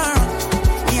they burn.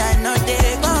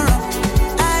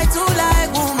 I too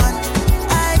like woman.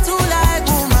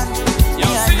 Me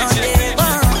I know they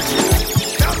burn.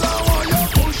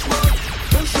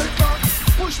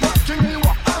 Push back, give me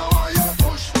what I want you.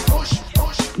 Push.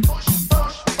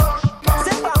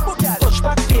 Push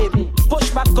back, baby. Push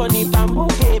back on the bamboo,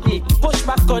 baby. Push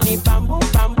back on the bamboo.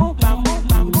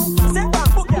 Say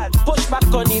bamboo, girl. Push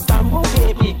back on the bamboo,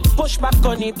 baby. Push back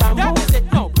on the bamboo. That is it,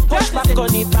 no. Push back on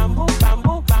the bamboo, baby.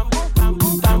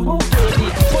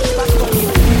 Push back on the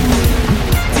bamboo.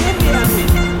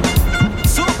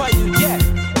 Super you, yeah.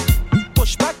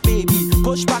 Push back, baby.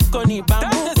 Push back on the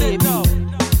bamboo, baby.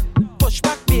 Push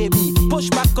back, baby. Push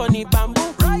back on the bamboo.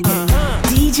 Right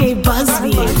DJ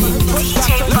Busby.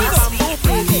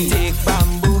 Take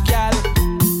bamboo, gal.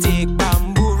 Take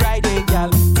bamboo, ride it, gal.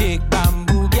 Take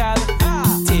bamboo, gal.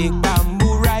 Take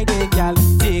bamboo, ride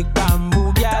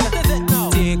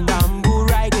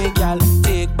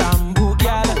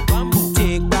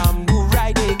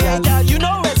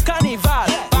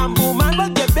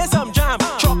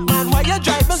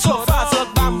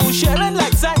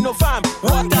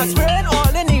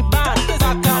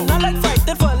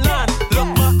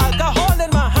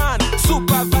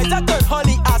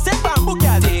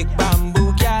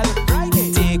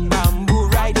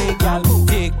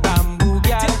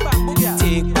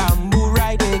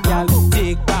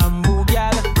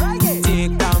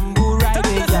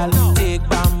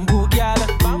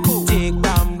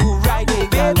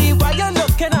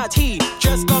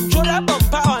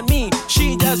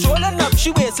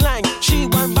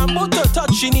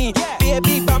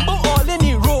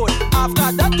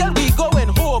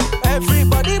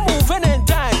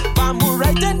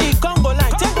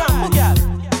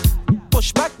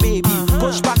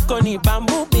push back on the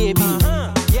bamboo, baby.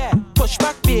 Yeah, push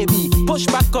back, baby, push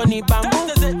back on the bamboo.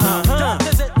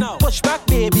 Push back,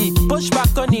 baby, push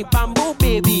back on the bamboo,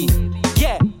 baby.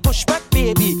 Yeah, push back,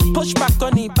 baby, push back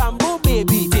on the bamboo,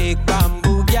 baby. Take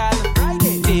bamboo, gal,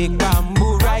 take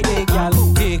bamboo, ride it, gal.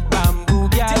 Take bamboo,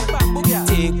 gal,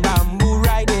 take bamboo,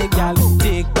 ride it, gal.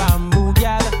 Take bamboo,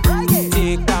 gal,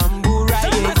 take bamboo,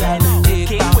 ride it, gal.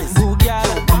 Take bamboo,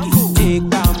 gal, take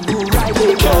bamboo, ride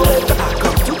it, gal.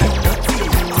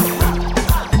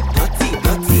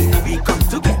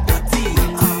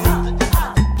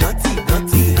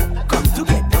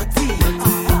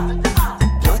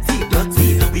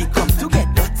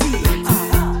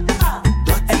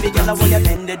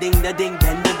 Ding the ding,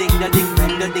 bend the ding the ding,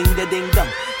 bend the ding the ding dum.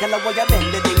 Girl, why you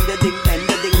bend the ding the ding, bend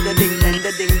the ding the ding, bend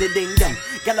the ding the ding dum.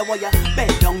 Girl, why you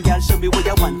bend down, girl, show me what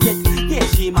you want it. Yeah,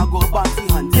 she ma go bouncy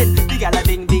hunted. The girl a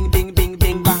bing bing bing bing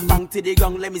bing bang bang to the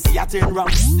ground. Let me see her turn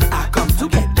round. I come to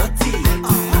get dirty,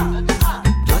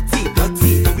 dirty,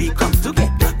 dirty. We come to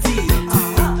get dirty,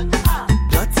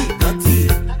 dirty, dirty.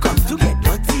 Come to get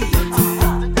dirty,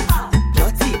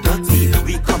 dirty, dirty.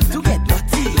 We come to get dirty.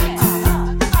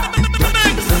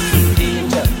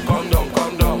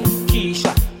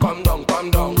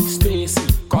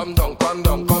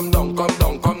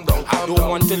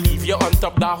 On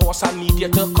top that horse, I need you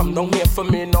to come down here for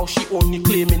me now. She only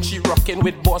claiming she rocking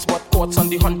with boss, but courts on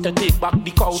the hunter take back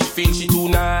the couch. She feels she too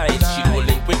nice. She don't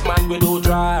link with man with no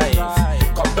drive.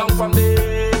 Come down from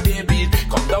there, baby.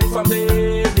 Come down from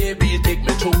there, baby. Take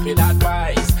me through with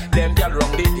advice. Them girl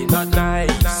wrong, they not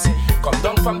nice. Come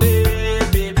down from there,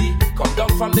 baby. Come down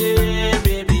from there,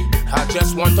 baby. I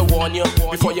just want to warn you,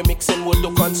 before you mixing would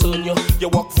to concern you. You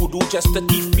walk voodoo just to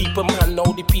thief people, man. Now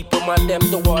the people, man, them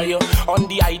the warrior. On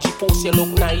the IG post, you look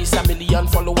nice. 1 million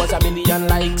followers, 1 million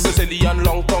likes. A zillion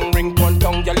long tongue, ring one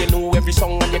tongue. Girl, you know every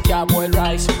song on your car, boy,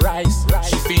 rise.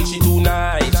 She feels she too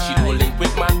nice. She don't link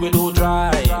with man with no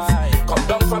drive. Come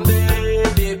down from there,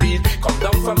 baby. Come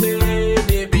down from there,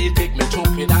 baby. Take me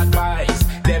through with advice.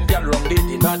 Them girl wrong,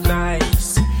 they not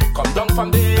nice. Come down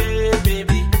from there,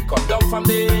 baby. Come down from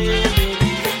there, baby.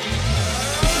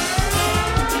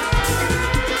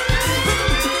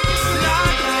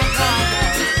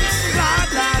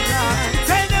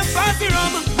 Tell them party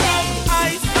rum,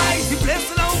 ice, the place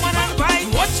no man and wine.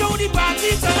 Watch how the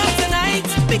party turn up tonight.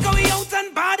 Because we out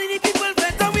and body, the people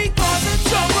better we causing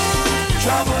trouble.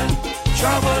 Trouble.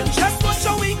 Just watch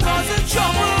how we causing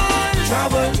trouble.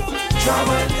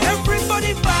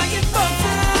 Everybody buying bottles.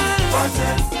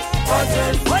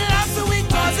 Well, after we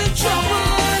causing trouble.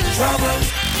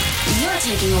 You're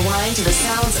taking a wine to the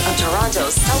sounds of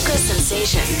Toronto's soca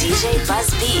sensation, DJ Buzz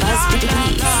B.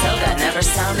 Soca never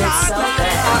sounded so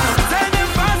good. Tell them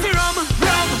party rum,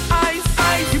 ice,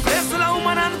 the place no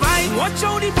man and wine. Watch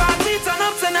how the party turn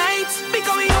up tonight.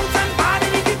 Because we out and body,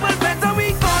 the people better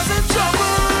we causing trouble.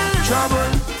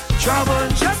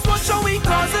 Just watch how we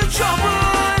causing trouble.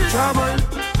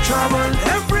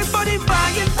 Everybody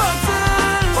buying bottles.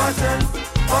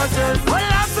 Well,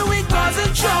 after we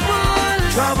causing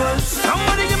trouble.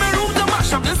 Somebody give me room to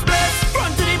mash up this place.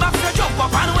 Front to the back, to jump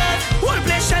up and wait. Whole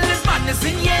place shell is madness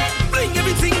in here. Bring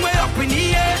everything way up in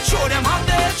the air. Show them up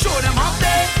there.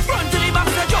 Front to the back,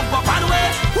 to jump up and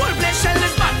wait. Whole place shell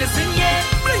is madness in here.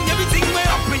 Bring everything way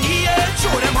up in the air.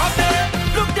 Show them up there.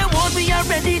 Look, they want we are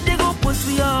ready. They go push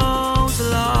we out,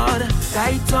 Lord.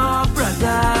 Tight up,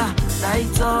 brother.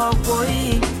 Tight up,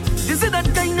 boy. This is the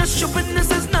kind of shopping.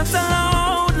 This is not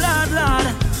allowed, Lord.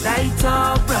 Tight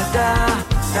up, brother.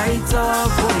 Tight up,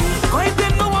 boy. Going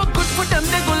them no one good for them.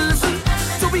 They go listen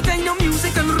to we kind of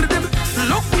music and rhythm.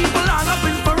 Look, people all up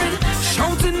in for it.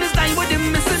 Shouting this time with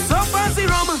them missing. So fancy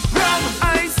rum,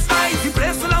 ice. The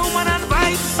place full of woman and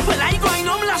vibes. Well, I going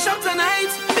home lash up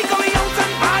tonight. Because we out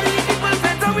and body. People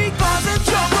better we causing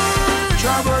trouble.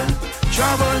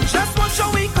 Just watch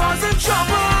how we causing trouble.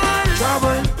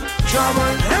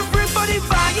 Everybody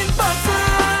buying bottles.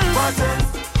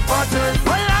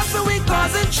 Well, after we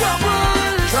causing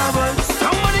trouble.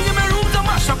 Somebody give me room to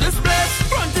mash up this place.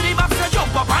 Front to the back, to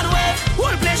jump up and wait.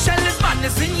 Whole place shell is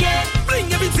madness in here.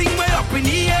 Bring everything way up in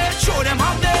the air. Show them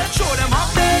up there.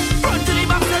 Front to the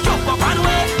back, to jump up and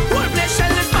wait. Whole place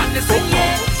shell is madness in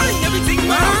here. Bring everything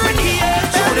way up in the air.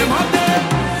 Show them up there.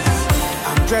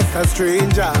 I'm just a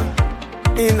stranger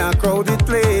in a crowded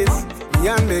place. Me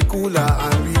and me cooler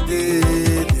and we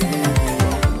did.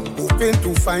 Hoping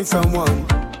to find someone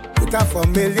with a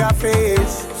familiar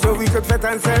face, so we could fit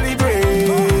and celebrate.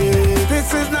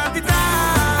 This is not the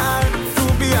time to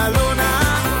be alone.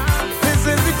 This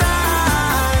is the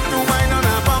time to wine on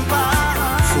a bumper.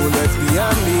 So let's be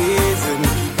amazing,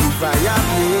 keep the fire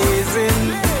blazing.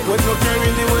 With no care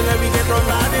in the world that we get on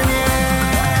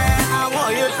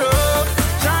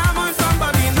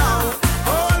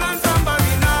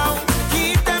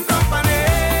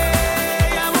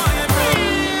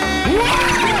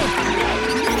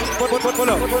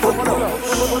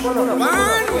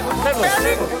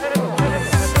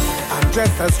I'm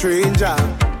just a stranger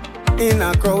in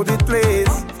a crowded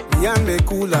place. Me and me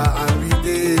cooler and we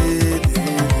did.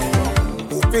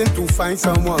 Hoping to find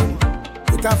someone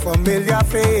with a familiar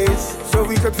face, so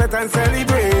we could sit and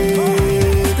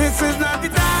celebrate. This is not the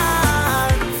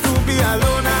time to be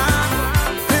alone.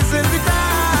 This is the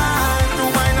time to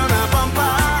wind on a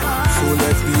bumper. So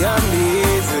let's be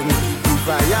amazing, the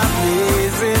fire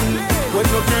blazing. With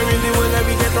no care in the world, let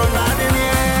me get on bad in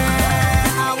here.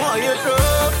 I want you to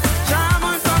charm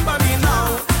on somebody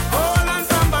now, hold on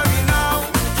somebody now,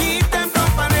 keep them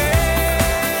company.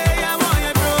 I want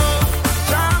you to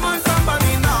charm on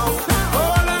somebody now,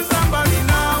 hold on somebody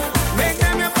now, make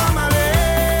them your family.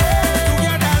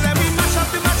 Together, let me mash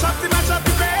up the place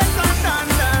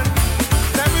and dan.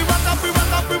 Let me rock up the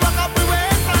waist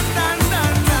and dan.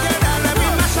 Together, let me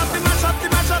mash up the place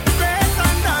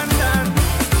and dan.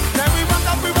 Let me rock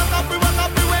up the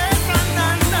waist and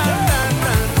dan.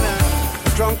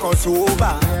 Drunk or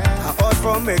sober, I out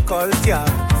from a culture,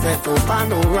 set to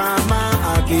panorama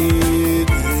again.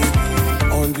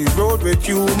 On the road with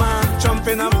you, man,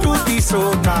 jumping up to the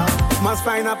soca. Must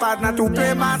find a partner to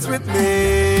play match with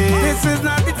me. This is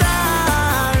not the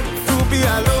time to be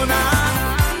alone.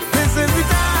 This is the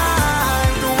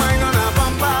time to wind on a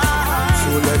bumper. So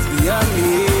let's be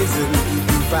amazing, keep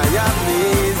the fire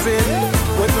blazing.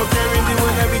 With no care in the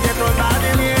world, let me get on bad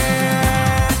in here.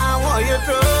 I want you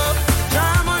to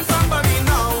charm on somebody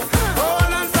now,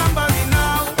 hold on somebody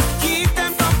now, keep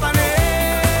them company.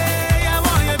 I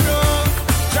want you to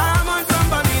charm on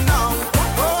somebody now,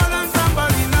 hold on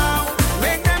somebody now,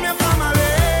 make them your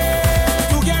family.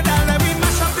 Together, let me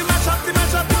mash up the waist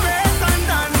and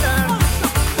dan.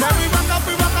 Let me rock up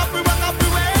the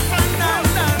waist and dan.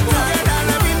 Together,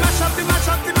 let me mash up the waist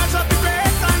and dan.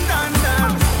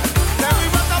 Let me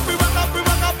rock up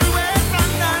the waist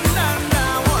and dan.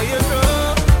 I want you to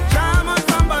charm on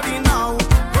somebody now,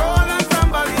 hold on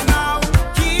somebody now,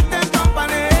 keep them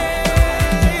company.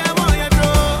 I want you to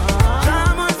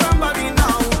charm on somebody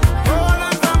now, hold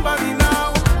on somebody now,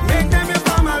 make them your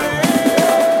family.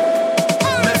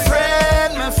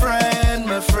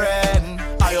 My friend,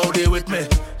 are you there with me?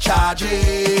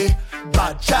 Chargy,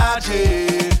 bad chargy.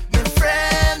 My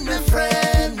friend,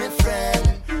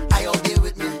 are you there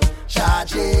with me?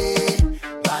 Chargy,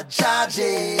 bad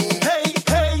chargy. Hey,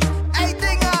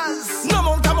 thingers. No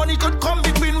amount of money could come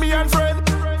between me and friend.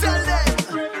 Tell them,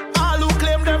 all who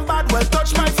claim them bad, well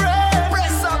touch my friend.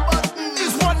 Press a button.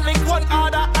 It's one link, one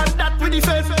order, and that we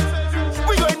defend.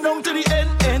 We going down to the end.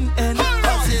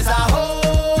 Cause it's a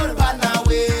whole pan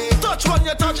away. Touch one,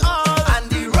 you touch all. And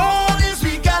the road is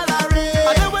we gallery.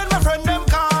 And then when my friend them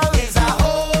call, it's a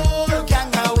whole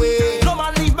gang away. No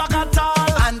man leave back at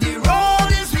all. And the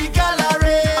road is we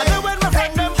gallery. And then when my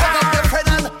friend them call, pick up your friend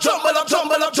and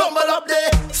jumble up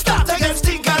there. Start against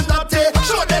stink and up there.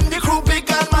 Show them the crew big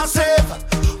and massive.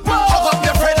 Hug up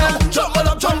your friend and jumble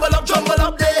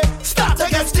up there. Start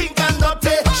against stink and up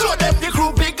there. Show them the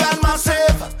crew big and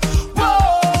massive.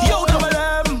 Yo, double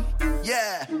them.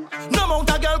 Yeah. No amount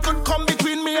of girl could come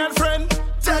between me and friend.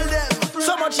 Tell them.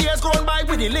 So much years going by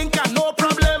with the link and no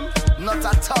problem. Not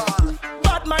at all.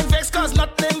 Bad mind vex cause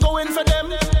nothing going for them.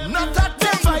 Not at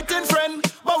them fighting friend,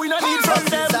 but we don't need from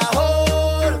them. It's a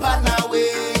whole pan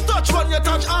away. Touch one, you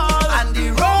touch all. And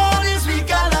the road is we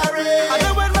gallery. And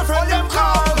then when my friend them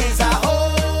call, it's a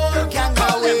whole gang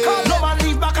away. No man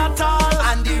leave back at all.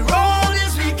 And the road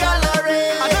is we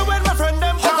gallery. And then when my friend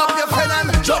them call, hug up your friend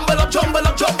and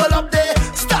jumble up there.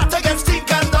 Start against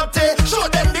stink and up there. Show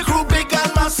them the crew big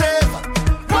and massive.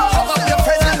 Hug up your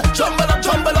friend and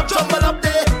jumble up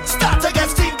there. Start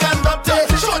against stink and up there.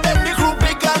 Show them the crew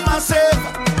big and massive.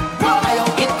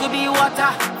 It could be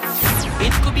water,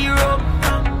 it could be rum,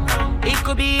 it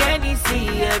could be any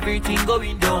sea, everything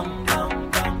going down.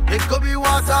 It could be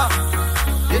water,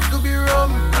 it could be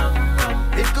rum,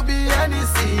 it could be any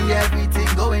sea, everything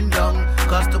going down.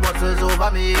 Cause the water's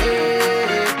over me.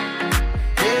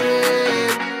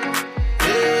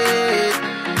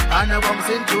 And I'm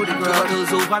bouncing through the ground. The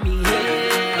water's over me.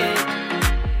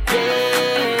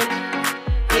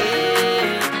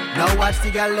 Now watch the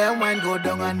girl them wine go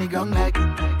down on the ground like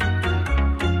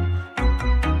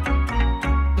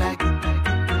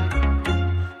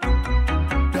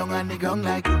down on the ground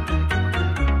like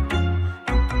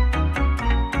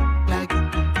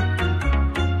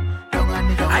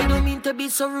I don't mean to be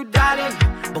so rude, darling,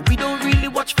 but we don't really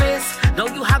watch face. Now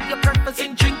you have your purpose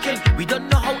in drinking. We don't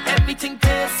know how everything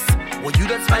tastes. Well, you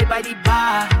don't spy by the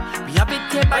bar. We have it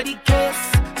here by the case.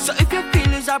 So if you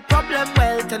feel it's a problem,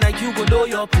 well, tonight you go know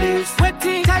your place.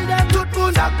 Waiting, tell them, tout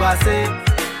moun a passé.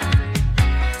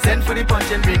 Send for the punch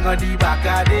and bring on the back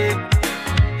of day.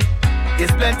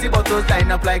 There's plenty bottles lined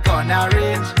up like on a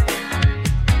range.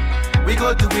 We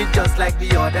go do it just like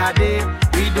the other day.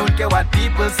 We don't care what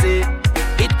people say.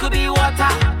 It could be water,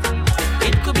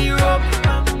 it could be rum,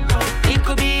 it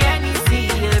could be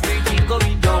anything, everything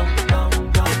going down.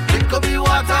 It could be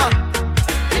water,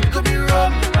 it could be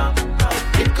rum,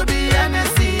 it could be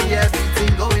anything,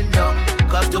 everything going down.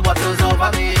 Cause two bottles over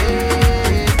me,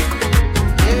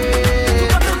 two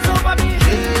bottles over me,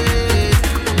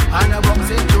 and a box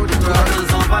into the crowd. Two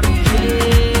bottles over me,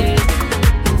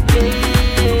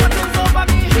 two bottles over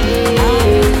me.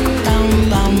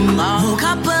 Woke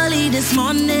up early this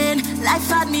morning, life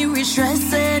had me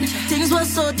re-stressing. Things were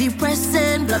so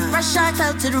depressing, blood pressure I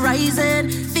felt it rising.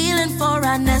 Feeling for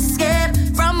an escape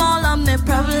from all of my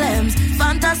problems.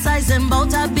 Fantasizing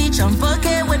about a beach and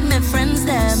fucking with my friends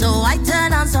them. So I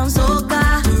turn on some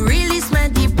soca to release my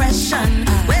depression.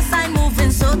 Waistline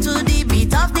moving so to the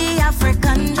beat of the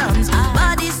African drums.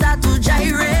 Body start to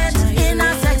gyrate in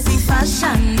a sexy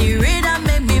fashion. The rhythm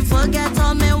made me forget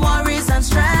all my worries and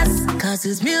stress. Cause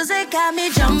this music got me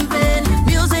jumping,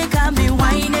 music got me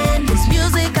whining. This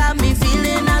music got me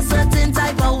feeling a certain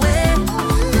type of way.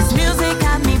 This music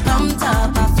got me pumped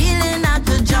up, I'm feeling I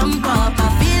could jump up,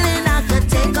 I'm feeling I could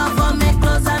take off all my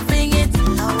clothes and fling it.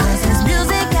 Cause this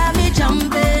music got me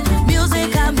jumping,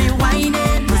 music got me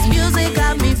whining. This music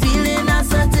got me feeling a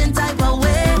certain type of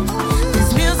way.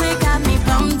 This music got me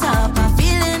pumped up, I'm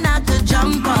feeling I could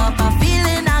jump up, I'm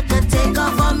feeling I could take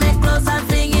off all my clothes and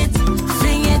fling it,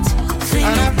 fling it, fling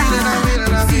it. I'm feeling so right.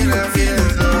 Feel it, feel it.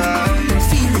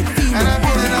 And I'm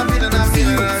feeling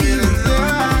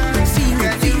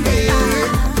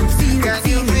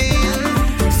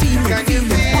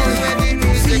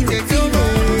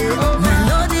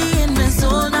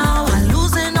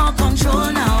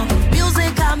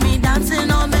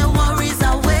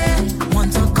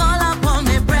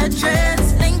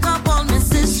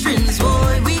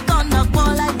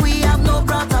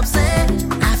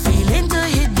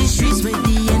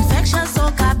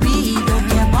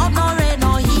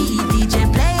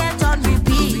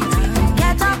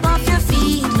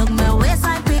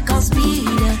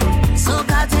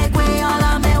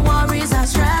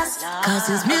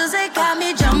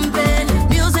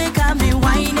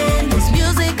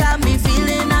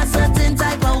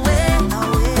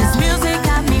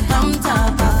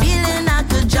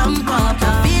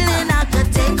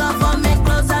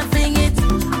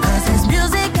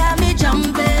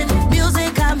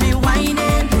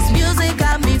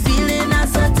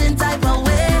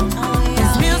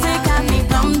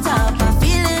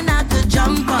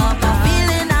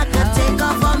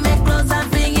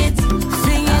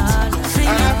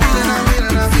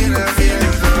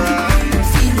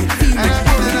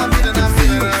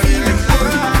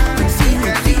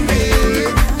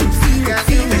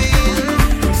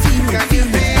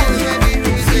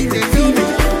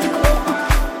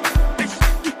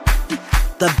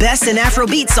The best in Afro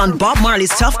beats on Bob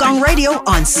Marley's Tough Gong Radio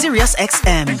on Sirius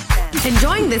XM.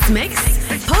 Enjoying this mix?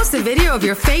 Post a video of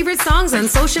your favorite songs on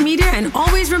social media and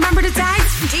always remember to tag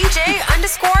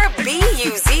DJ_BUZZB.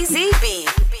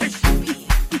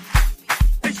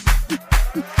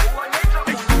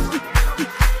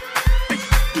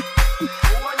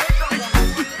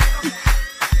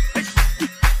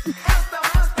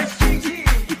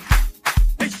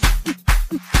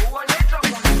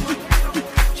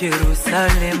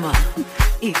 Jerusalema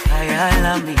ikhaya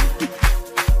lami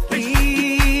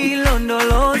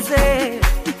ilondoloze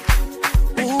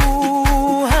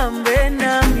uhambe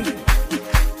nami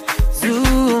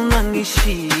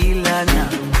zungangishilana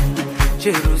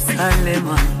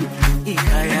Jerusalema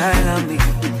ikhaya lami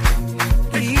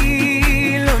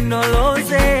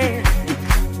ilondoloze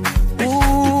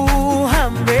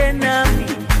uhambe nami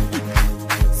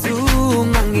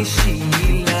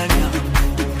zungangishilana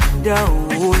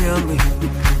dawo yami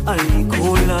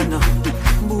ayikolana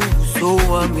buso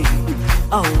wami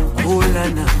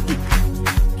awukolana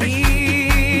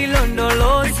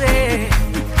ilondoloze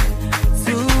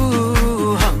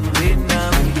zuhambe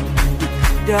nami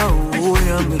dawo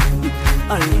yami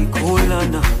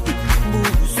ayikolana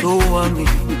buso wami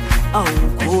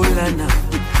awukolana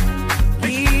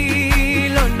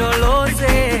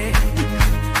ilondoloze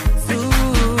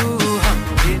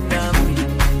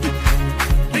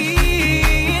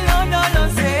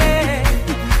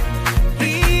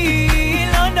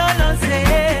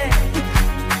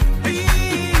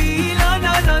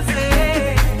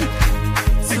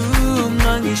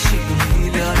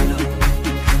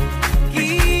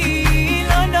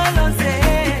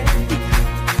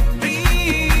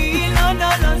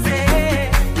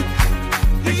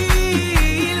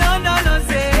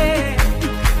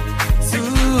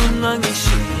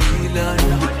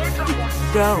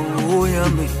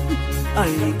Daoyami,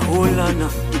 Alikolana,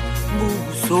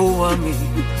 Busoami,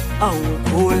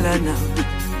 Aukolana,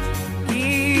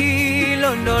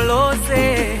 Ilondolose,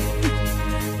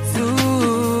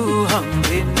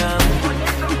 Zuhambena,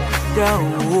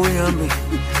 Daoyami,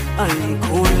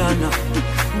 Alikolana,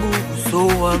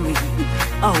 Busoami,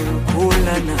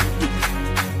 Aukolana,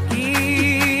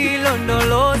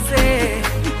 Ilondolose,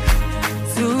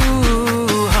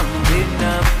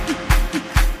 Zuhambena.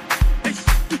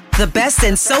 The best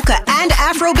in soca and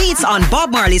Afro beats on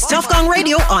Bob Marley's Tough Gong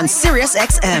Radio on Sirius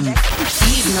XM.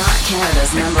 He's not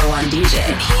Canada's #1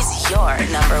 DJ. He's your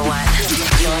 #1.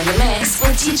 You're in the mix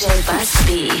with DJ Bus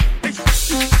B.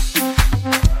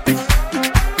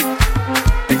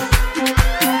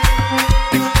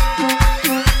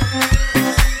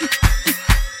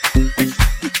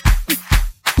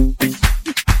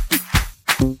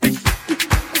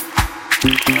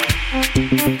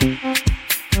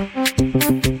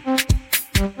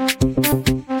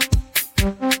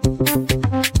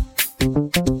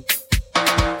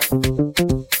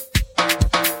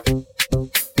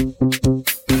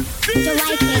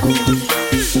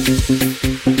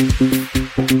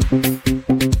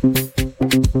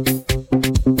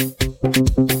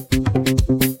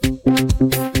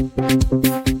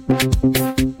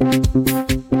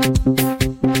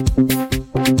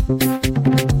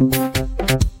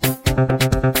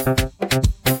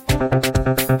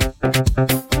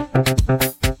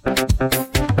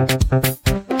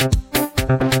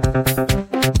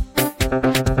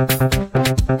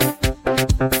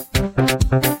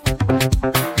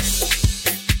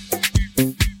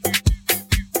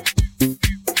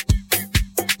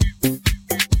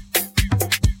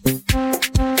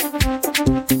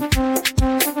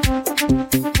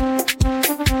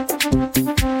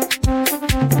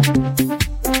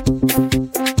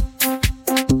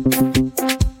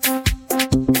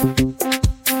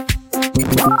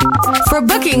 For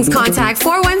bookings, contact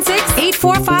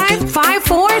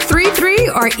 416-845-5433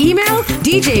 or email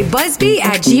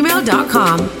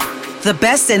djbusby@gmail.com. The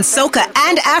best in soca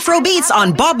and Afro beats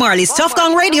on Bob Marley's Tough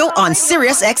Gong Radio on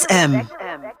Sirius XM.